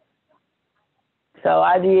 so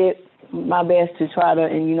I did my best to try to,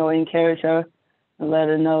 encourage her and let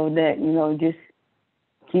her know that, just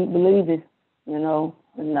keep believing,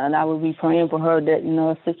 and I would be praying for her that,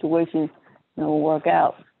 a situation will work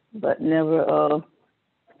out, but never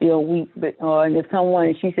feel weak. But and if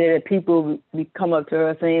someone, she said that people come up to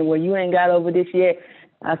her saying, well, you ain't got over this yet.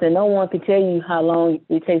 I said, no one can tell you how long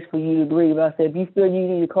it takes for you to grieve. I said, if you feel you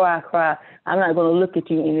need to cry, cry. I'm not going to look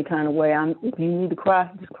at you any kind of way. If you need to cry,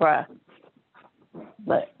 just cry.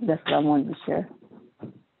 But that's what I wanted to share.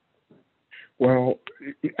 Well,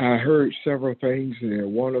 I heard several things there.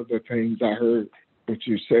 One of the things I heard what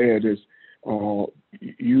you said is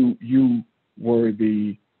you were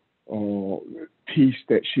the peace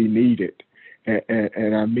that she needed.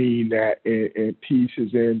 And I mean that in peace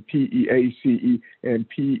is in P-E-A-C-E and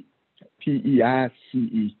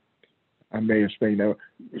P-E-I-C-E. I may have spelled that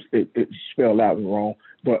it spelled out wrong,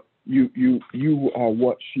 but you are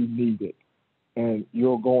what she needed. And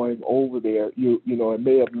you're going over there, it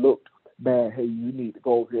may have looked bad. Hey, you need to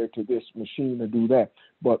go over here to this machine and do that.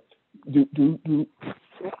 But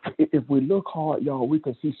if we look hard, y'all, we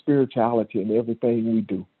can see spirituality in everything we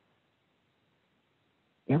do.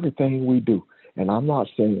 Everything we do. And I'm not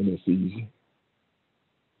saying it's easy,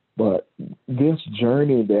 but this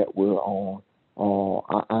journey that we're on,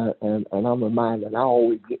 and I'm reminded, I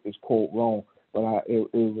always get this quote wrong, but it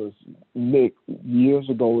was Nick years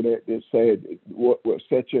ago that said, "What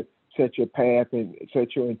set your path and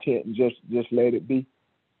set your intent and just let it be."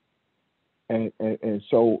 And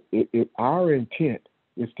so our intent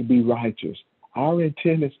is to be righteous. Our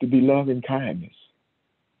intent is to be loving kindness.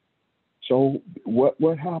 So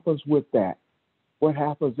what happens with that? What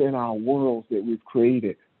happens in our worlds that we've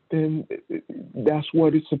created? Then that's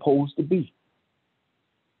what it's supposed to be.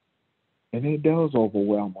 And it does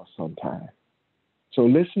overwhelm us sometimes. So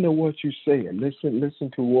listen to what you say.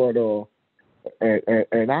 Listen to what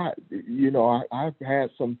and I've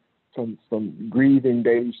had some grieving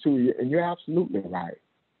days too, and you're absolutely right.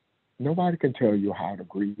 Nobody can tell you how to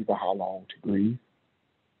grieve or how long to grieve.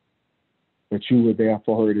 But you were there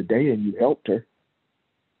for her today and you helped her.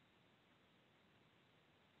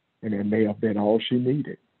 And it may have been all she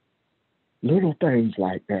needed. Little things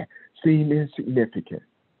like that seem insignificant.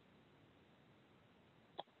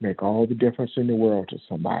 Make all the difference in the world to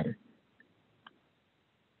somebody.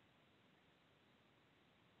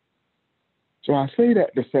 So I say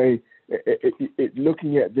that to say,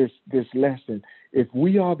 looking at this lesson, if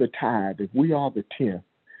we are the tithe, if we are the tenth,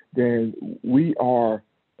 then we are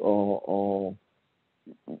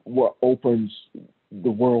what opens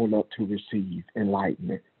the world up to receive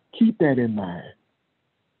enlightenment. Keep that in mind.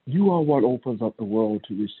 You are what opens up the world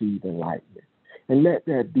to receive enlightenment. And let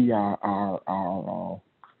that be our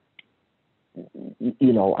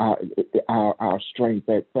you know, our strength,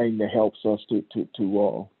 that thing that helps us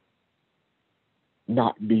to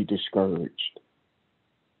not be discouraged.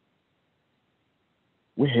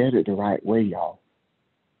 We're headed the right way, y'all.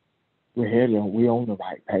 We're on the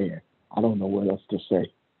right path. I don't know what else to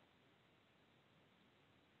say.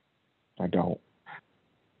 I don't.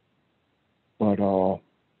 But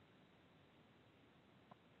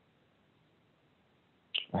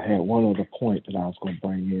I had one other point that I was going to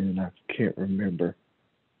bring in, and I can't remember.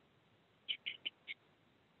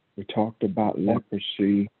 We talked about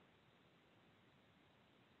leprosy.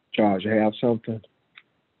 Charles, you have something?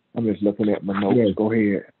 I'm just looking at my notes. Yeah. Go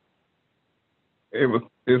ahead.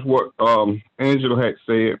 It's what Angela had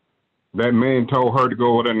said. That man told her to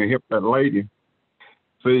go over there and help that lady.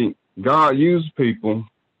 See, God used people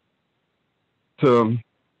to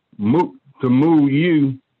move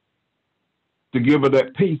you to give her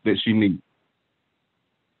that peace that she needs.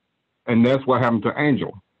 And that's what happened to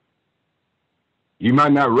Angela. You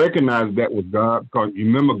might not recognize that was God, because you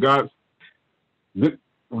remember God, this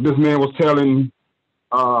man was telling,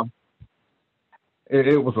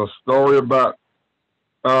 it was a story about,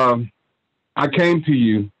 I came to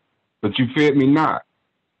you, but you fed me not.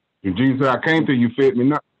 And Jesus said, I came to you, fed me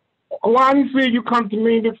not. Why did you say you come to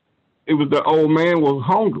me? It was the old man was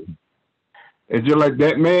hungry. It's just like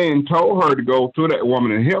that man told her to go to that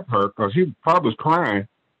woman and help her, because he probably was crying,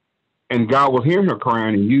 and God was hearing her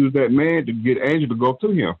crying, and used that man to get Angel to go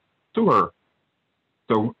to her.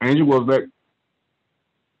 So Angel was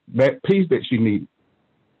that peace that she needed.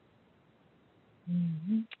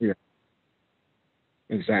 Mm-hmm. Yeah,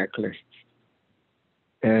 exactly.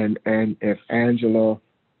 And if Angela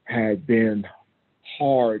had been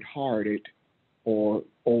hard-hearted or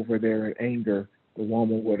over there in anger, the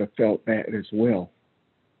woman would have felt that as well.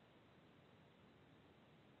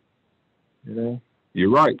 You know?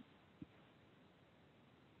 You're right.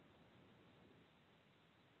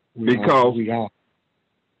 Because we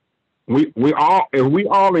all, if we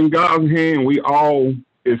all in God's hand, we all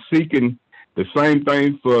is seeking the same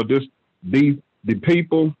thing for the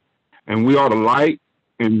people, and we are the light,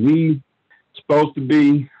 and we supposed to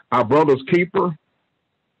be our brother's keeper.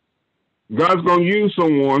 God's gonna use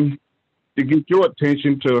someone to get your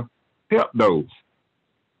attention to help those.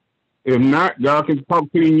 If not, God can talk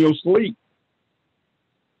to you in your sleep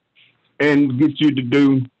and get you to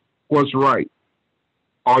do what's right.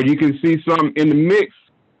 Or you can see something in the mix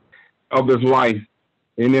of this life,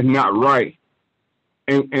 and it's not right.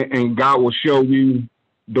 And God will show you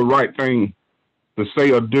the right thing to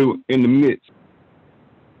say or do in the midst.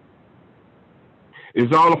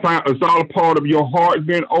 It's all a part of your heart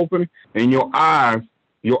being open and your eye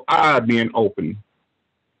being open.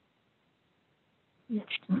 You're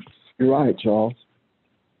right, Charles.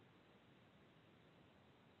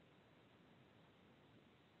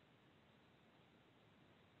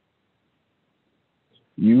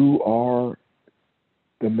 You are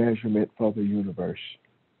the measurement for the universe.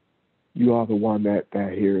 You are the one that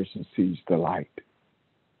hears and sees the light.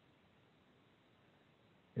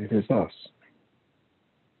 It is us.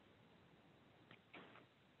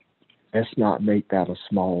 Let's not make that a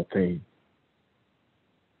small thing.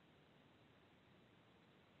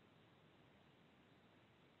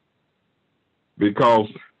 Because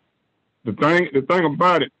the thing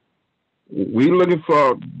about it, we looking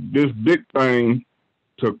for this big thing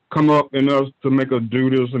to come up in us to make us do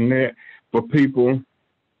this and that for people.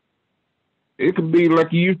 It could be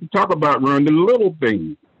like you used to talk about, Ron, the little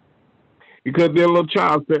things. It could be a little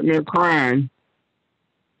child sitting there crying,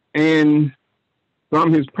 and some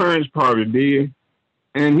of his parents probably did,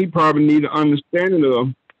 and he probably need an understanding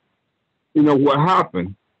of, what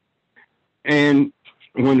happened. And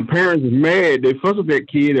when the parents is mad, they fuss at that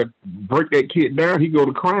kid or break that kid down, he go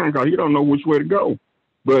to crying because he don't know which way to go.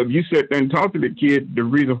 But if you sit there and talk to the kid, the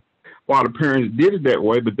reason why the parents did it that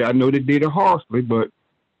way, but I know they did it harshly, but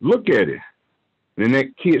look at it. And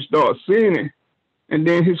that kid starts seeing it, and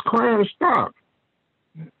then his crying stopped.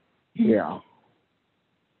 Yeah.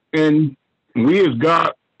 And we as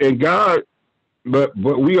God, but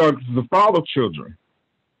we are the Father's children.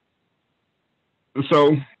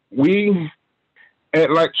 So we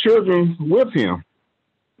act like children with him.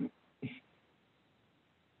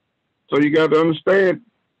 So you got to understand,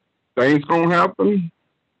 things gonna happen.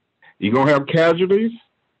 You're gonna have casualties,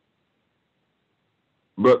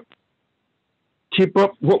 but keep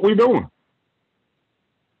up what we're doing.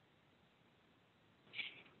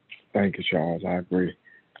 Thank you, Charles. I agree.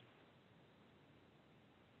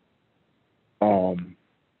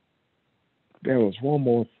 There was one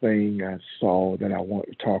more thing I saw that I want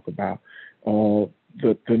to talk about. The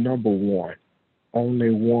number one. only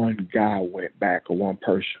one guy went back, or one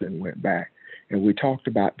person went back. And we talked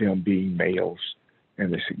about them being males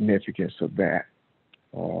and the significance of that.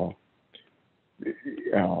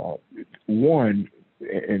 One,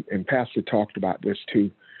 and Pastor talked about this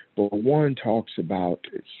too, but one talks about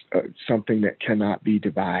something that cannot be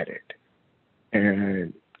divided.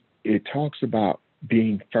 And it talks about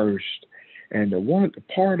being first. And the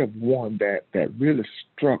part of one that really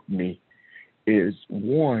struck me is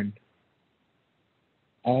one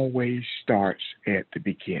always starts at the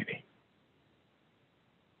beginning.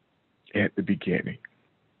 At the beginning.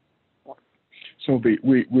 So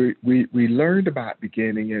we learned about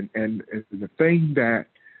beginning, and the thing that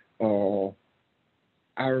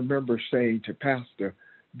I remember saying to Pastor,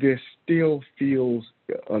 this still feels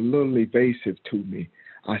a little evasive to me.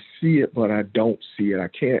 I see it, but I don't see it. I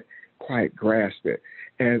can't quite grasp it.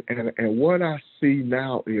 And what I see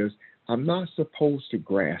now is I'm not supposed to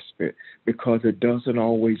grasp it because it doesn't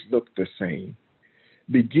always look the same.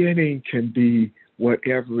 Beginning can be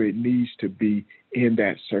whatever it needs to be in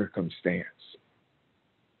that circumstance.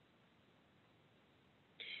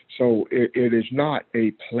 So it is not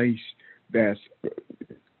a place that's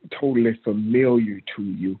totally familiar to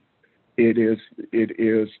you. It is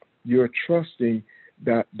you're trusting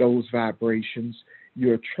that those vibrations,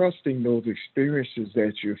 you're trusting those experiences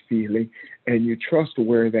that you're feeling, and you trust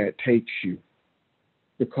where that takes you.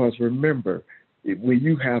 Because remember, when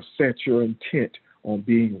you have set your intent on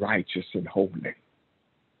being righteous and holy,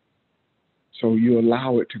 so you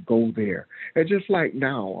allow it to go there. And just like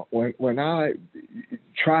now, when I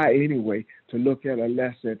try anyway to look at a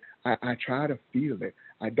lesson, I try to feel it.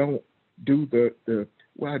 I don't do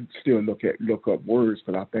I still look up words,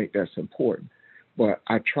 but I think that's important. But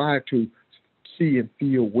I try to see and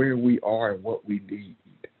feel where we are and what we need.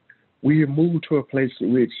 We have moved to a place that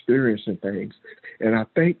we're experiencing things. And I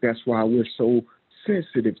think that's why we're so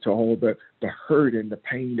sensitive to all the hurt and the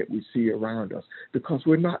pain that we see around us, because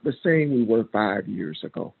we're not the same we were 5 years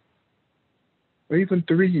ago, or even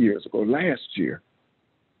 3 years ago, last year.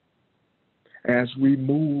 As we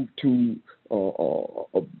move to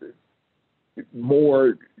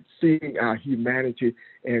more seeing our humanity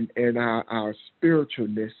and our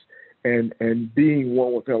spiritualness and being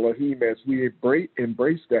one with Elohim, as we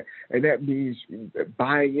embrace that, and that means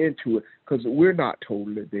buying into it, because we're not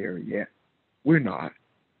totally there yet. We're not.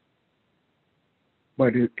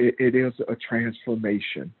 But it is a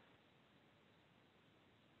transformation.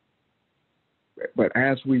 But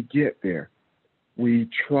as we get there, we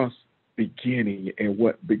trust beginning and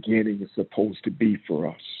what beginning is supposed to be for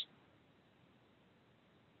us.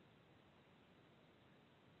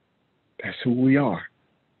 That's who we are.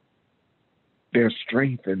 There's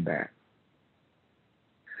strength in that.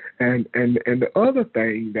 And the other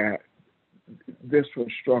thing that this one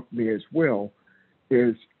struck me as well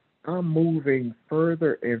is I'm moving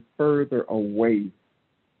further and further away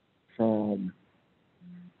from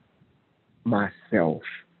myself,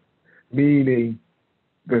 meaning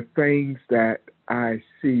the things that I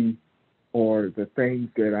see or the things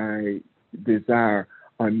that I desire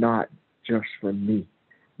are not just for me.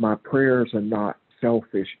 My prayers are not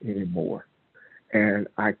selfish anymore. And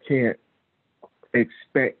I can't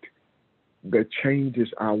expect the changes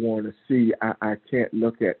I want to see. I can't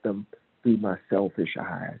look at them through my selfish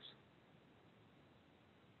eyes.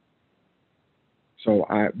 So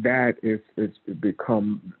that is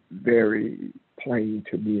become very plain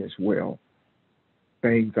to me as well.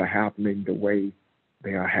 Things are happening the way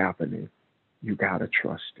they are happening. You got to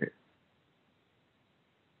trust it.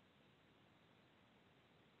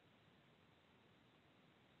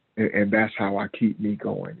 And that's how I keep me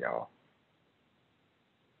going, y'all.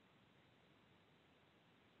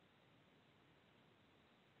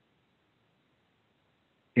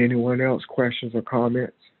 Anyone else, questions or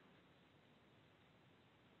comments?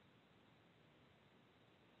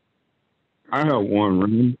 I have one,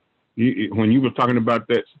 Raymond. When you were talking about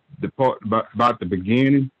that, the part about the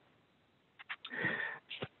beginning,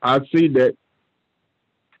 I see that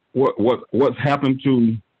what's happened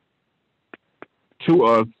to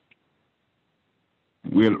us.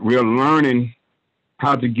 We're learning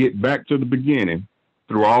how to get back to the beginning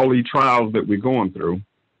through all these trials that we're going through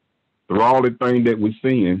all the things that we're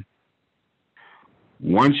seeing.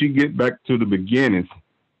 Once you get back to the beginning,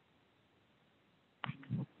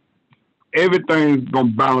 everything's going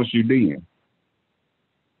to balance you then.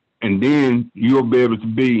 And then you'll be able to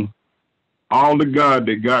be all the God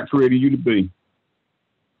that God created you to be.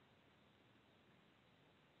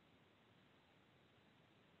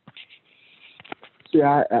 See,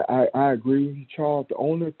 I agree with you, Charles. The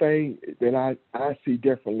only thing that I see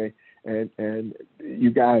differently, and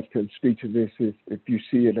you guys can speak to this if you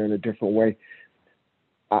see it in a different way.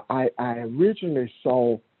 I originally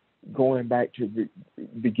saw going back to the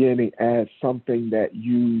beginning as something that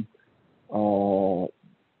you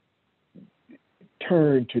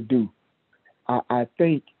turn to do. I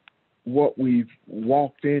think what we've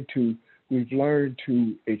walked into, we've learned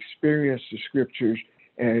to experience the scriptures,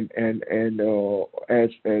 and as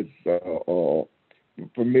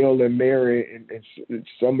Camille and Mary and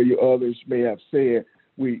some of you others may have said,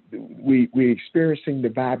 we experiencing the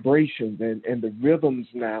vibrations and the rhythms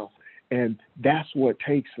now, and that's what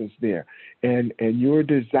takes us there. And your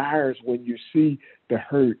desires, when you see the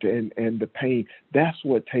hurt and the pain, that's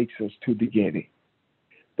what takes us to beginning.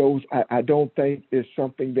 Those I don't think is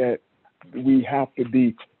something that we have to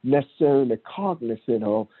be necessarily cognizant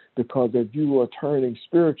of, because if you are turning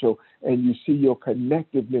spiritual and you see your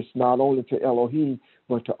connectiveness not only to Elohim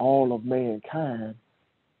but to all of mankind,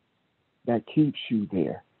 that keeps you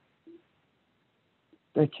there.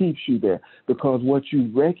 That keeps you there, because what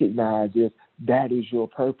you recognize is that is your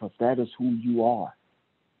purpose. That is who you are.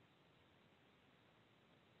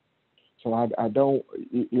 So I don't,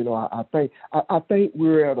 I think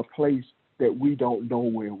we're at a place that we don't know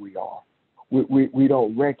where we are. We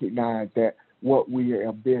don't recognize that what we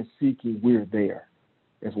have been seeking, we're there,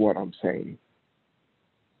 is what I'm saying.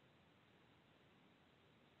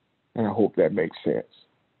 And I hope that makes sense.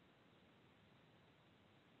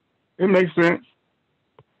 It makes sense.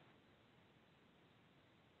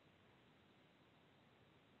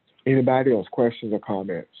 Anybody else, questions or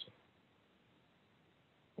comments?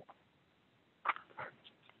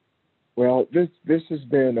 Well, this has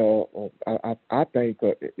been I think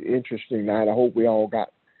an interesting night. I hope we all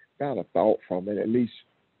got a thought from it, at least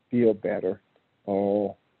feel better.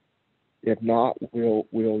 If not,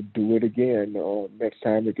 we'll do it again next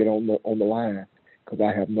time we get on the line, because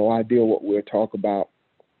I have no idea what we'll talk about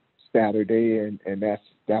Saturday, and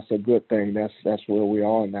that's a good thing. That's where we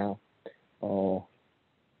are now, and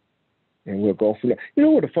we'll go from there. You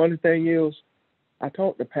know what the funny thing is? I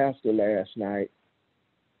talked to Pastor last night,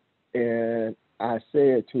 and I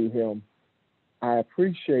said to him, I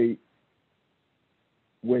appreciate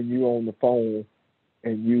when you're on the phone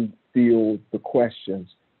and you field the questions,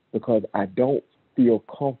 because I don't feel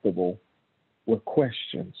comfortable with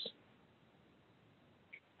questions.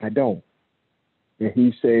 I don't. And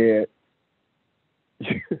he said,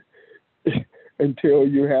 until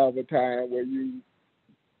you have a time where you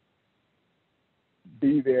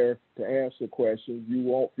be there to answer questions, you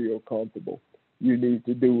won't feel comfortable. You need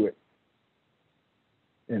to do it.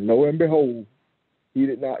 And lo and behold, he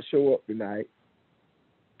did not show up tonight.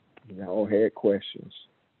 We all had questions.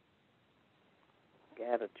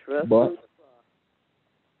 Gotta trust him.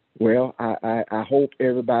 Well, I hope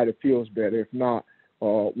everybody feels better. If not,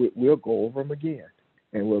 we'll go over them again.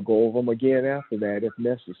 And we'll go over them again after that if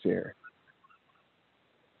necessary.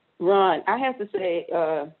 Ron, I have to say,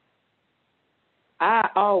 I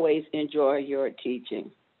always enjoy your teaching.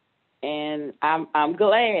 And I'm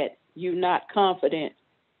glad you're not confident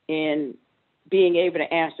in being able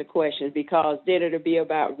to answer questions, because then it'll be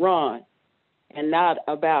about Ron and not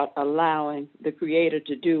about allowing the Creator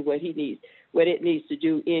to do what it needs to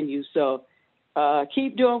do in you. So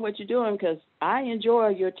keep doing what you're doing, because I enjoy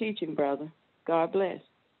your teaching, brother. God bless.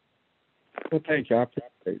 Well, thank you. I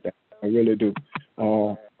appreciate that. I really do.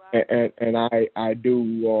 And I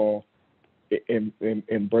do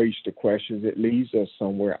embrace the questions. It leads us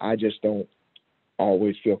somewhere. I just don't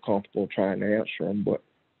always feel comfortable trying to answer them, but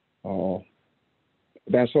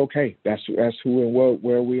that's okay. That's who and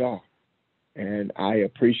where we are. And I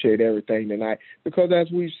appreciate everything tonight, because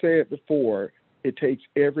as we've said before, it takes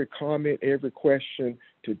every comment, every question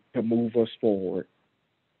to move us forward.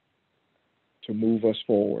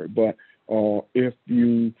 But if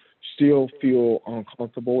you still feel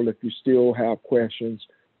uncomfortable, if you still have questions,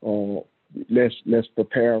 let's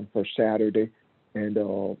prepare them for Saturday. And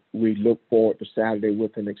we look forward to Saturday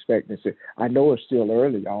with an expectancy. I know it's still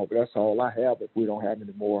early, y'all, but that's all I have if we don't have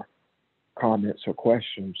any more comments or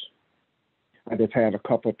questions. I just had a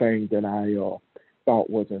couple of things that I thought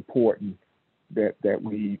was important that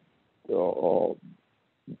we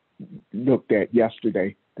looked at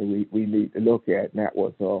yesterday that we need to look at, and that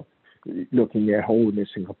was looking at wholeness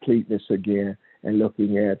and completeness again, and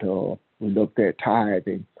looking at we looked at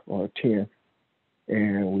tithing or 10th,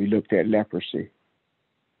 and we looked at leprosy.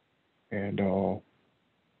 And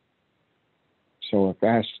so if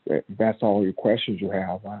that's all your questions you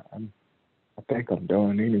have, I think I'm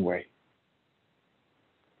done anyway.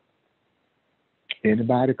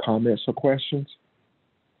 Anybody, comments or questions?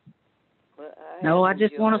 No, I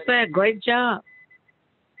just want to say great job.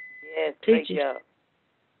 Yes, great Teaching. job.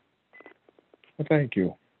 Well, thank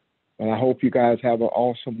you. And I hope you guys have an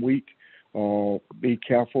awesome week. Be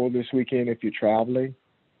careful this weekend if you're traveling.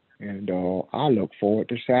 And I look forward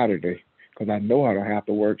to Saturday because I know I don't have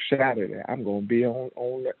to work Saturday. I'm going to be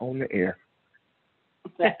on the air.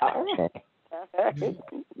 So,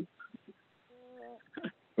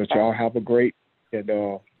 but y'all have a great,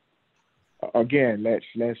 and again,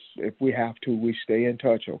 let's if we have to, we stay in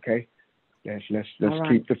touch, okay? Let's right.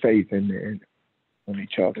 keep the faith in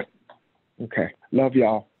each other. Okay, love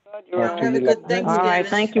y'all. Have a good Thanksgiving. All right,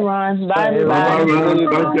 thank you, Ron. Bye, Bye, everybody.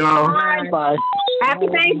 Thank y'all. Bye. Happy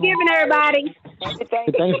Thanksgiving, everybody. Happy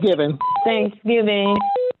Thanksgiving. Thanksgiving.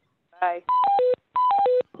 Bye.